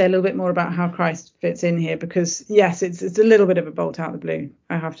 And say a little bit more about how Christ fits in here, because yes, it's a little bit of a bolt out of the blue,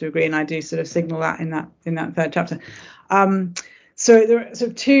 I have to agree, and I do sort of signal that in that third chapter. So there are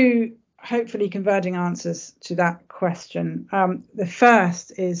sort of two hopefully converging answers to that question. The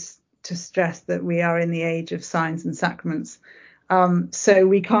first is to stress that we are in the age of signs and sacraments, so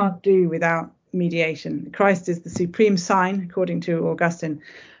we can't do without mediation. Christ is the supreme sign, according to Augustine.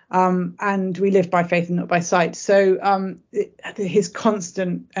 And we live by faith and not by sight. So his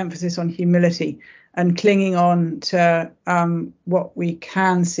constant emphasis on humility and clinging on to what we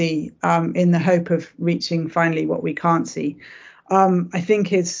can see in the hope of reaching finally what we can't see, I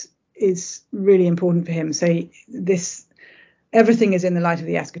think is really important for him. So everything is in the light of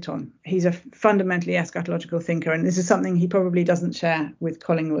the eschaton. He's a fundamentally eschatological thinker, and this is something he probably doesn't share with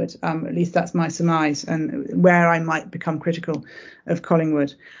Collingwood. At least that's my surmise, and where I might become critical of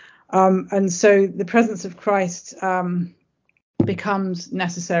Collingwood. And so the presence of Christ becomes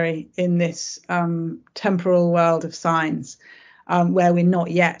necessary in this temporal world of signs, where we're not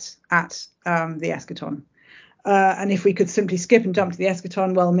yet at the eschaton. And if we could simply skip and jump to the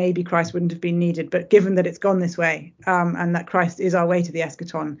eschaton, well, maybe Christ wouldn't have been needed. But given that it's gone this way, and that Christ is our way to the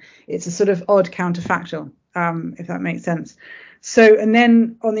eschaton, it's a sort of odd counterfactual, if that makes sense. So, and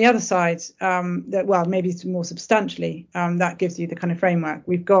then on the other side, maybe more substantially, that gives you the kind of framework.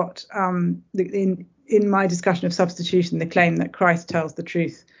 We've got in my discussion of substitution, the claim that Christ tells the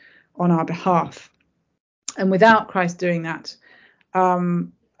truth on our behalf. And without Christ doing that,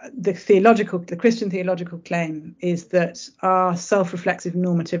 the Christian theological claim is that our self-reflexive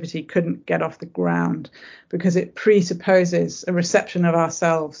normativity couldn't get off the ground, because it presupposes a reception of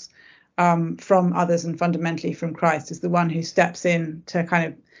ourselves from others, and fundamentally from Christ as the one who steps in to kind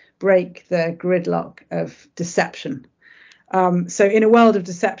of break the gridlock of deception. So in a world of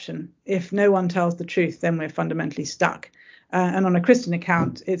deception, if no one tells the truth, then we're fundamentally stuck. And on a Christian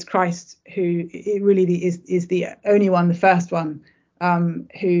account, it's Christ who it really is the only one, the first one,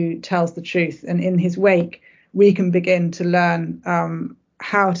 who tells the truth. And in his wake, we can begin to learn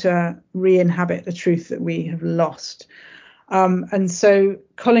how to re-inhabit the truth that we have lost. And so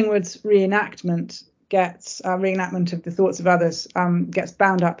Collingwood's reenactment of the thoughts of others gets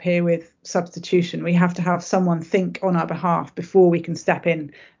bound up here with substitution. We have to have someone think on our behalf before we can step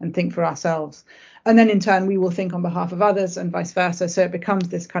in and think for ourselves. And then in turn, we will think on behalf of others, and vice versa. So it becomes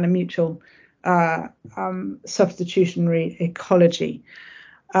this kind of mutual substitutionary ecology.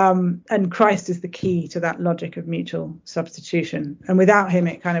 And Christ is the key to that logic of mutual substitution. And without him,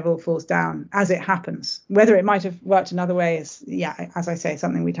 it kind of all falls down as it happens. Whether it might have worked another way is, as I say,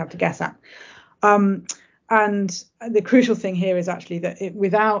 something we'd have to guess at. And the crucial thing here is actually that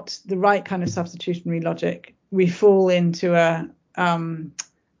without the right kind of substitutionary logic, we fall into a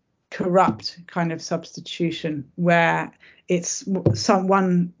corrupt kind of substitution where it's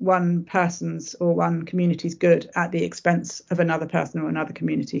one person's or one community's good at the expense of another person or another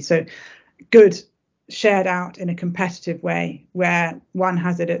community. So good shared out in a competitive way where one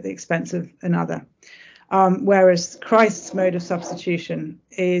has it at the expense of another. Whereas Christ's mode of substitution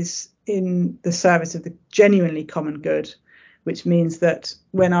is in the service of the genuinely common good, which means that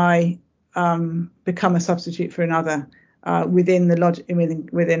when I become a substitute for another, within the logic,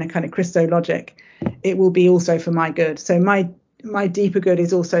 within a kind of Christo logic, it will be also for my good. So my deeper good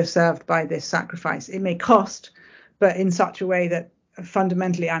is also served by this sacrifice. It may cost, but in such a way that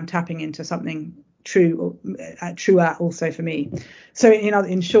fundamentally I'm tapping into something truer also for me. So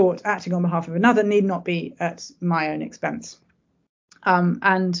in short, acting on behalf of another need not be at my own expense.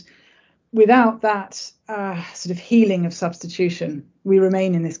 And without that sort of healing of substitution, we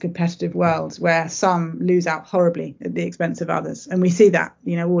remain in this competitive world where some lose out horribly at the expense of others. And we see that,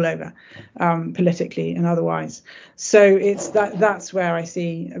 all over, politically and otherwise. So it's that's where I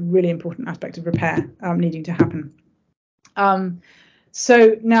see a really important aspect of repair needing to happen.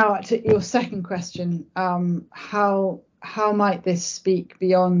 So now to your second question, how might this speak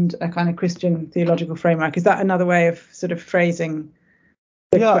beyond a kind of Christian theological framework? Is that another way of sort of phrasing?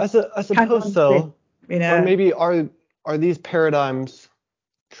 Yeah, I suppose so. Or maybe are these paradigms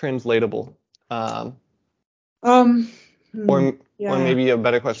translatable? Or maybe a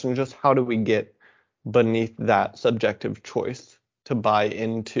better question, just how do we get beneath that subjective choice to buy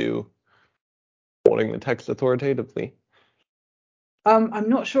into holding the text authoritatively? I'm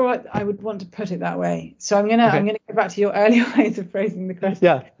not sure I would want to put it that way. So I'm gonna Okay. go back to your earlier ways of phrasing the question.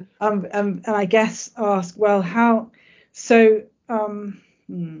 Yeah. And I guess ask, well, how? So now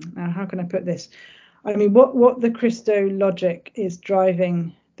how can I put this? I mean, what the Christologic is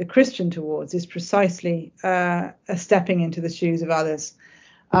driving the Christian towards is precisely a stepping into the shoes of others.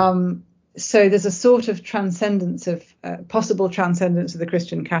 So there's a sort of transcendence of possible transcendence of the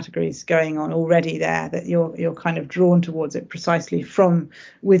Christian categories going on already there, that you're kind of drawn towards it precisely from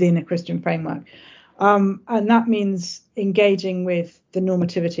within a Christian framework. And that means engaging with the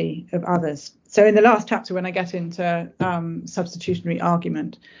normativity of others. So in the last chapter, when I get into substitutionary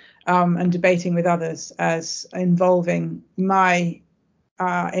argument and debating with others as involving my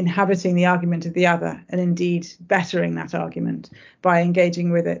inhabiting the argument of the other, and indeed bettering that argument by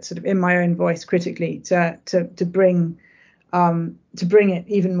engaging with it sort of in my own voice critically to bring it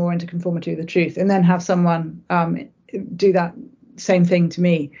even more into conformity with the truth, and then have someone do that same thing to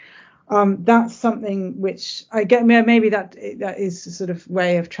me. That's something which I get. Maybe that is a sort of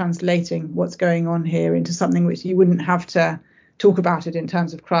way of translating what's going on here into something which you wouldn't have to talk about it in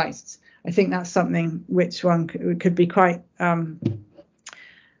terms of Christ. I think that's something which one could be quite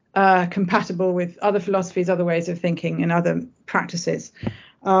compatible with other philosophies, other ways of thinking, and other practices.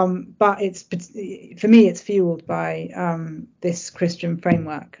 But for me, it's fueled by this Christian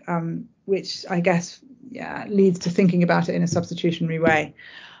framework, which I guess leads to thinking about it in a substitutionary way.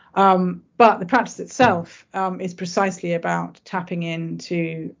 But the practice itself is precisely about tapping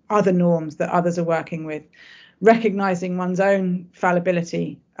into other norms that others are working with, recognizing one's own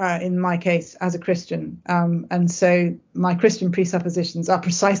fallibility, in my case as a Christian. And so my Christian presuppositions are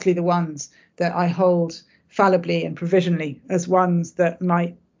precisely the ones that I hold fallibly and provisionally as ones that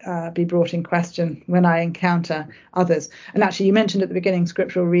might be brought in question when I encounter others. And actually, you mentioned at the beginning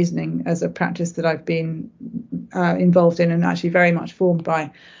scriptural reasoning as a practice that I've been involved in and actually very much formed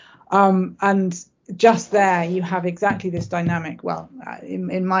by. And just there, you have exactly this dynamic. Well,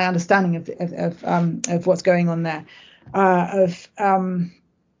 in my understanding of what's going on there,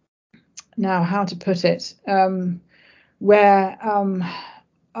 now how to put it, where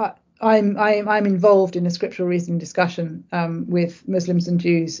I'm involved in a scriptural reasoning discussion with Muslims and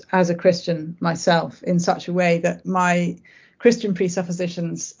Jews as a Christian myself, in such a way that my Christian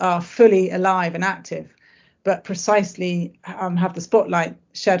presuppositions are fully alive and active, but precisely have the spotlight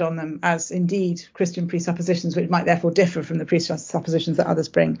shed on them as indeed Christian presuppositions, which might therefore differ from the presuppositions that others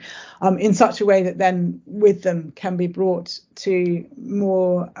bring, in such a way that then with them can be brought to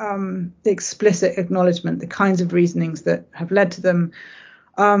more explicit acknowledgement, the kinds of reasonings that have led to them,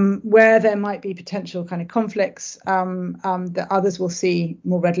 where there might be potential kind of conflicts that others will see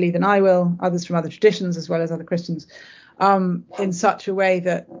more readily than I will, others from other traditions as well as other Christians, in such a way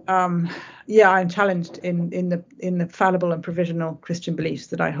that I'm challenged in the fallible and provisional Christian beliefs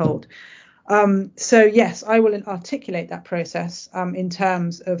that I hold. So yes, I will articulate that process in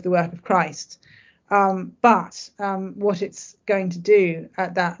terms of the work of Christ. But what it's going to do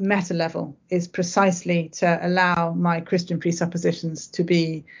at that meta level is precisely to allow my Christian presuppositions to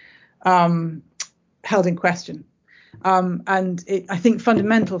be held in question. And I think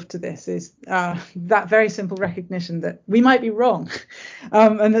fundamental to this is that very simple recognition that we might be wrong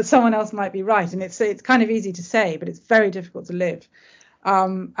and that someone else might be right. And it's kind of easy to say, but it's very difficult to live.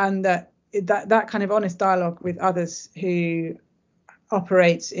 And that kind of honest dialogue with others who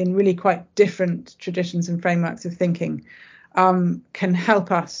operate in really quite different traditions and frameworks of thinking can help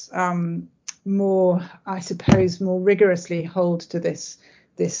us more rigorously hold to this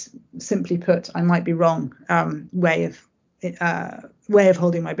simply put, I might be wrong way of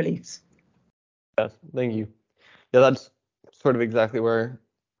holding my beliefs. Yes, thank you. Yeah, that's sort of exactly where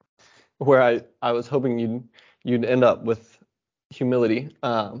I was hoping you'd end up with humility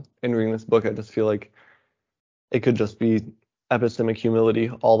in reading this book. I just feel like it could just be epistemic humility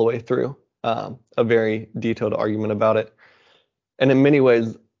all the way through, a very detailed argument about it. And in many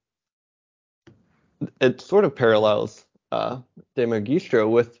ways, it sort of parallels De Magistro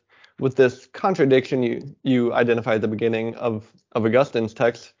with this contradiction you identify at the beginning of Augustine's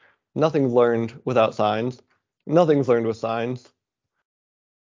text. Nothing's learned without signs. Nothing's learned with signs.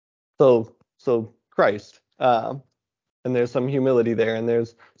 So Christ. And there's some humility there, and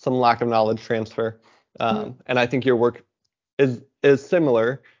there's some lack of knowledge transfer. And I think your work is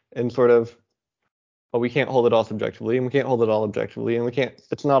similar in sort of, well, we can't hold it all subjectively, and we can't hold it all objectively, and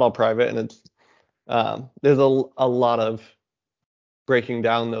it's not all private, and it's there's a lot of breaking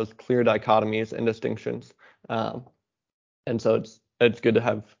down those clear dichotomies and distinctions. And so it's good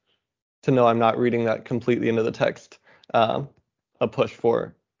to know I'm not reading that completely into the text, a push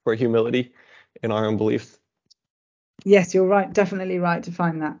for humility in our own beliefs. Yes, you're right. Definitely right to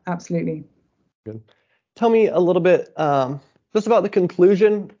find that. Absolutely. Good. Tell me a little bit just about the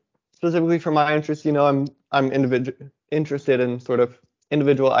conclusion, specifically for my interest. I'm interested in sort of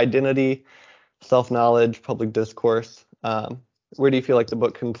individual identity, self-knowledge, public discourse. Where do you feel like the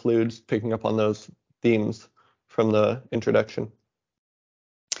book concludes, picking up on those themes from the introduction?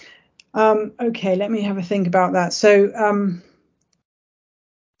 Okay, let me have a think about that. So,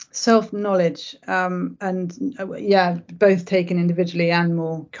 self-knowledge, and yeah, both taken individually and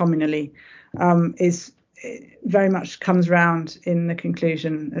more communally, is very much comes round in the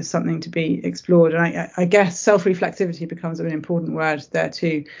conclusion as something to be explored. And I guess self-reflexivity becomes an important word there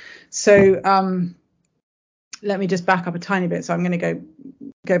too. So let me just back up a tiny bit. So I'm going to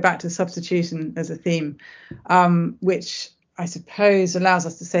go back to substitution as a theme, which I suppose allows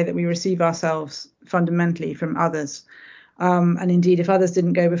us to say that we receive ourselves fundamentally from others. And indeed, if others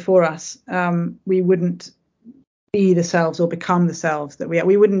didn't go before us, we wouldn't be the selves or become the selves that we are.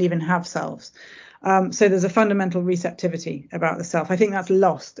 We wouldn't even have selves. So there's a fundamental receptivity about the self. I think that's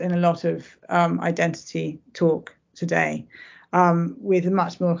lost in a lot of identity talk today, with a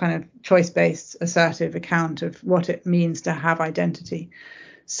much more kind of choice-based, assertive account of what it means to have identity.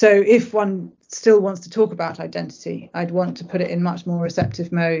 So if one still wants to talk about identity, I'd want to put it in much more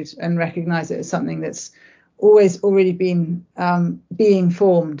receptive mode and recognize it as something that's always already been being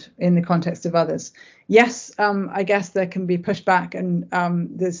formed in the context of others. Yes, I guess there can be pushback, and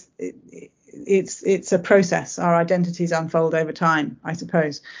it's a process. Our identities unfold over time, I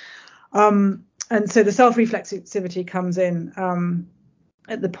suppose. And so the self-reflexivity comes in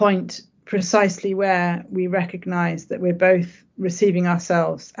at the point precisely where we recognize that we're both receiving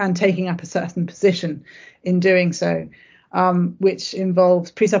ourselves and taking up a certain position in doing so, which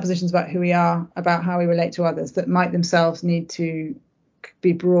involves presuppositions about who we are, about how we relate to others, that might themselves need to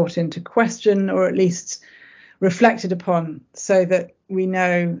be brought into question, or at least reflected upon, so that we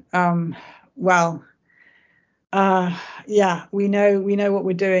know, we know what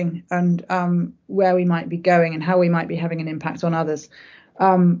we're doing, and where we might be going, and how we might be having an impact on others,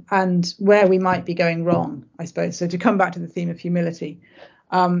 and where we might be going wrong, I suppose. So to come back to the theme of humility,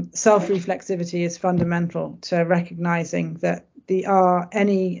 self-reflexivity is fundamental to recognizing that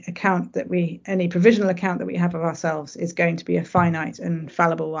any provisional account that we have of ourselves is going to be a finite and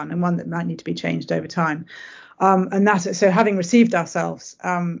fallible one, and one that might need to be changed over time. And that's so having received ourselves,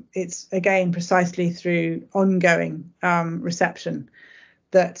 it's again precisely through ongoing reception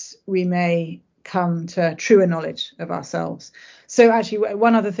that we may come to truer knowledge of ourselves. So actually,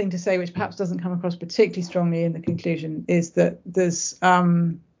 one other thing to say, which perhaps doesn't come across particularly strongly in the conclusion, is that there's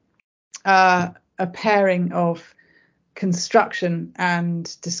a pairing of construction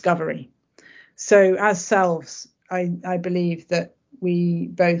and discovery. So as selves, I believe that we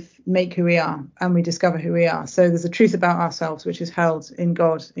both make who we are and we discover who we are. So there's a truth about ourselves which is held in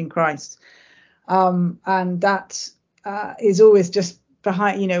God, in Christ, and that is always just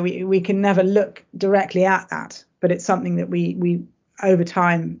behind. We can never look directly at that, but it's something that we over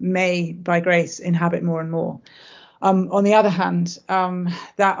time may, by grace, inhabit more and more. On the other hand,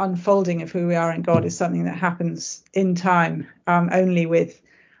 that unfolding of who we are in God is something that happens in time, only with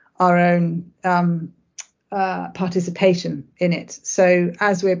our own participation in it. So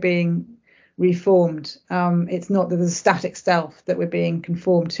as we're being reformed, it's not that there's a static self that we're being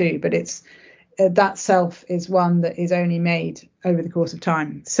conformed to, but it's that self is one that is only made over the course of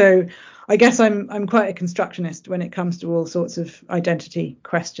time. So I guess I'm quite a constructionist when it comes to all sorts of identity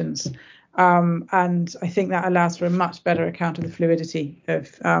questions. And I think that allows for a much better account of the fluidity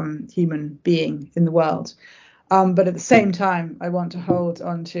of human being in the world. But at the same time, I want to hold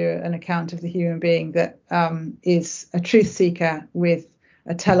on to an account of the human being that is a truth seeker with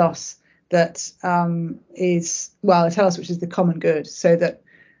a telos that is, a telos which is the common good, so that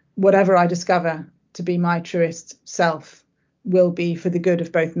whatever I discover to be my truest self will be for the good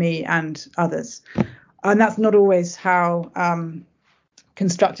of both me and others. And that's not always how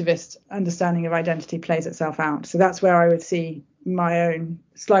constructivist understanding of identity plays itself out. So that's where I would see my own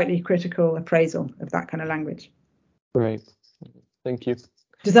slightly critical appraisal of that kind of language. Right. Thank you.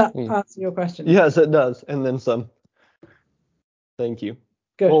 Does that answer your question? Yes, it does. And then some. Thank you.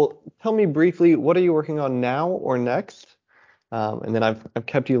 Good. Well, tell me briefly, what are you working on now or next? And then I've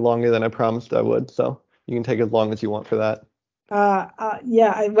kept you longer than I promised I would, so you can take as long as you want for that.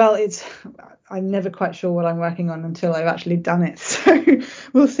 I'm never quite sure what I'm working on until I've actually done it. So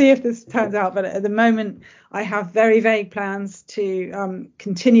we'll see if this turns out. But at the moment, I have very vague plans to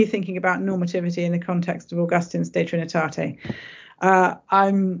continue thinking about normativity in the context of Augustine's De Trinitate.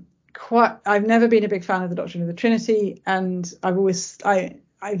 I've never been a big fan of the doctrine of the Trinity, and I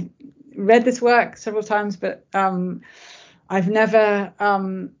I've read this work several times, but I've never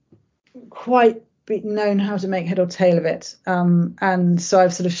quite known how to make head or tail of it. And so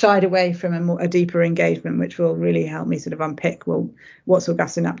I've sort of shied away from a deeper engagement, which will really help me sort of unpick, well, what's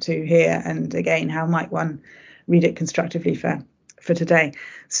Augustine up to here? And again, how might one read it constructively for today?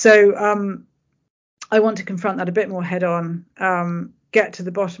 So I want to confront that a bit more head on, get to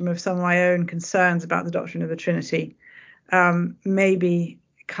the bottom of some of my own concerns about the doctrine of the Trinity. Maybe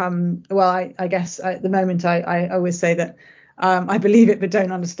I guess at the moment I always say that I believe it but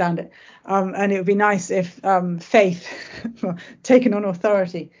don't understand it, and it would be nice if faith taken on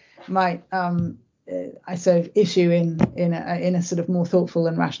authority might I sort of issue in a sort of more thoughtful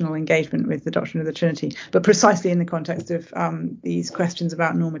and rational engagement with the doctrine of the Trinity, but precisely in the context of these questions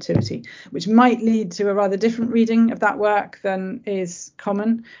about normativity, which might lead to a rather different reading of that work than is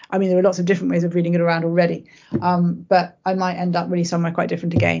common. I mean, there are lots of different ways of reading it around already, but I might end up really somewhere quite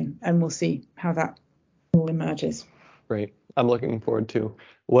different again, and we'll see how that all emerges. Great. I'm looking forward to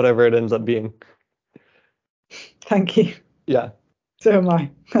whatever it ends up being. Thank you. Yeah. So am I.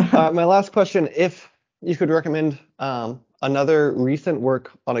 My last question, if you could recommend another recent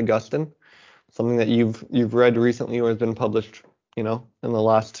work on Augustine, something that you've read recently or has been published, in the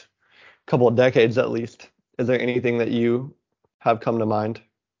last couple of decades at least. Is there anything that you have come to mind?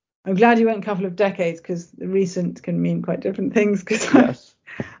 I'm glad you went a couple of decades, because the recent can mean quite different things. Yes.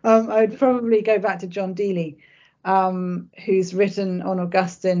 I'd probably go back to John Deely, who's written on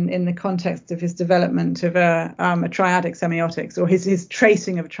Augustine in the context of his development of a triadic semiotics, or his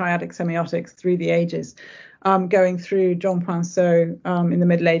tracing of triadic semiotics through the ages, going through John Poinsot in the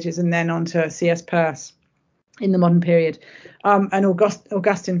Middle Ages and then on to C.S. Peirce in the modern period. And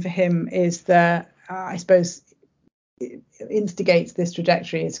Augustine for him is I suppose, instigates this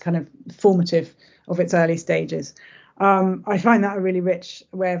trajectory. It's kind of formative of its early stages. I find that a really rich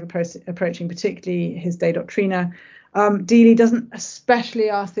way of approaching particularly his De Doctrina. Deely doesn't especially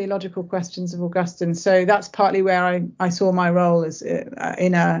ask theological questions of Augustine, so that's partly where I saw my role as in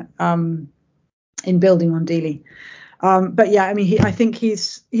building on Deely. But yeah, I mean, I think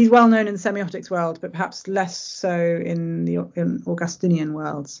he's well known in the semiotics world, but perhaps less so in Augustinian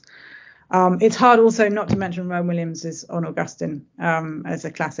worlds. It's hard also not to mention Rowan Williams' On Augustine as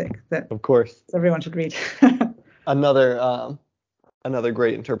a classic that, of course, everyone should read. Another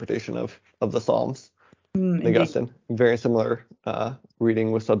great interpretation of the Psalms. Augustine, very similar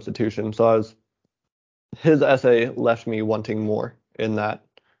reading with substitution. So his essay left me wanting more in that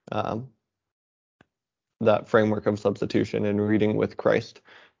that framework of substitution and reading with Christ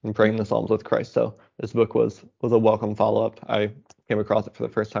and praying the Psalms with Christ. So this book was a welcome follow-up. I came across it for the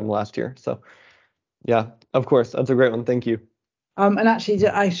first time last year. So yeah, of course, that's a great one. Thank you. And actually,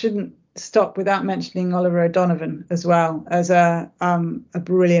 I shouldn't stop without mentioning Oliver O'Donovan as well as a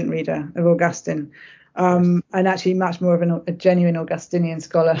brilliant reader of Augustine, and actually much more of a genuine Augustinian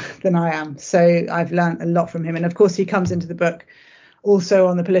scholar than I am. So I've learned a lot from him. And of course, he comes into the book also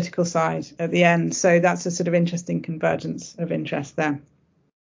on the political side at the end. So that's a sort of interesting convergence of interest there.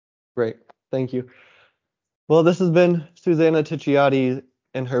 Great. Thank you. Well, this has been Susannah Ticciati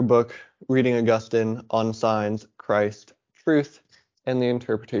in her book, Reading Augustine on Signs, Christ, Truth, and the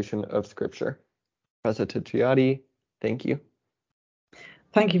Interpretation of Scripture. Professor Ticciati, thank you.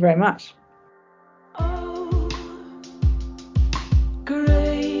 Thank you very much. Oh,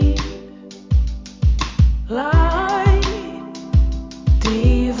 great light,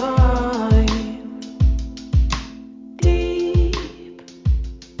 divine, deep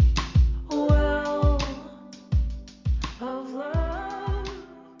well of love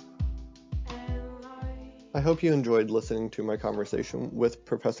and light. I hope you enjoyed listening to my conversation with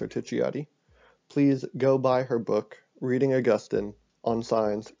Professor Ticciati. Please go buy her book, Reading Augustine on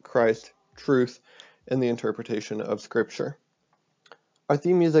Signs, Christ, Truth, and the Interpretation of Scripture. Our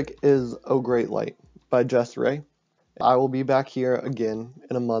theme music is Oh Great Light by Jess Ray. I will be back here again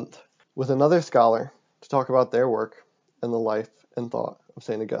in a month with another scholar to talk about their work and the life and thought of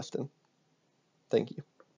St. Augustine. Thank you.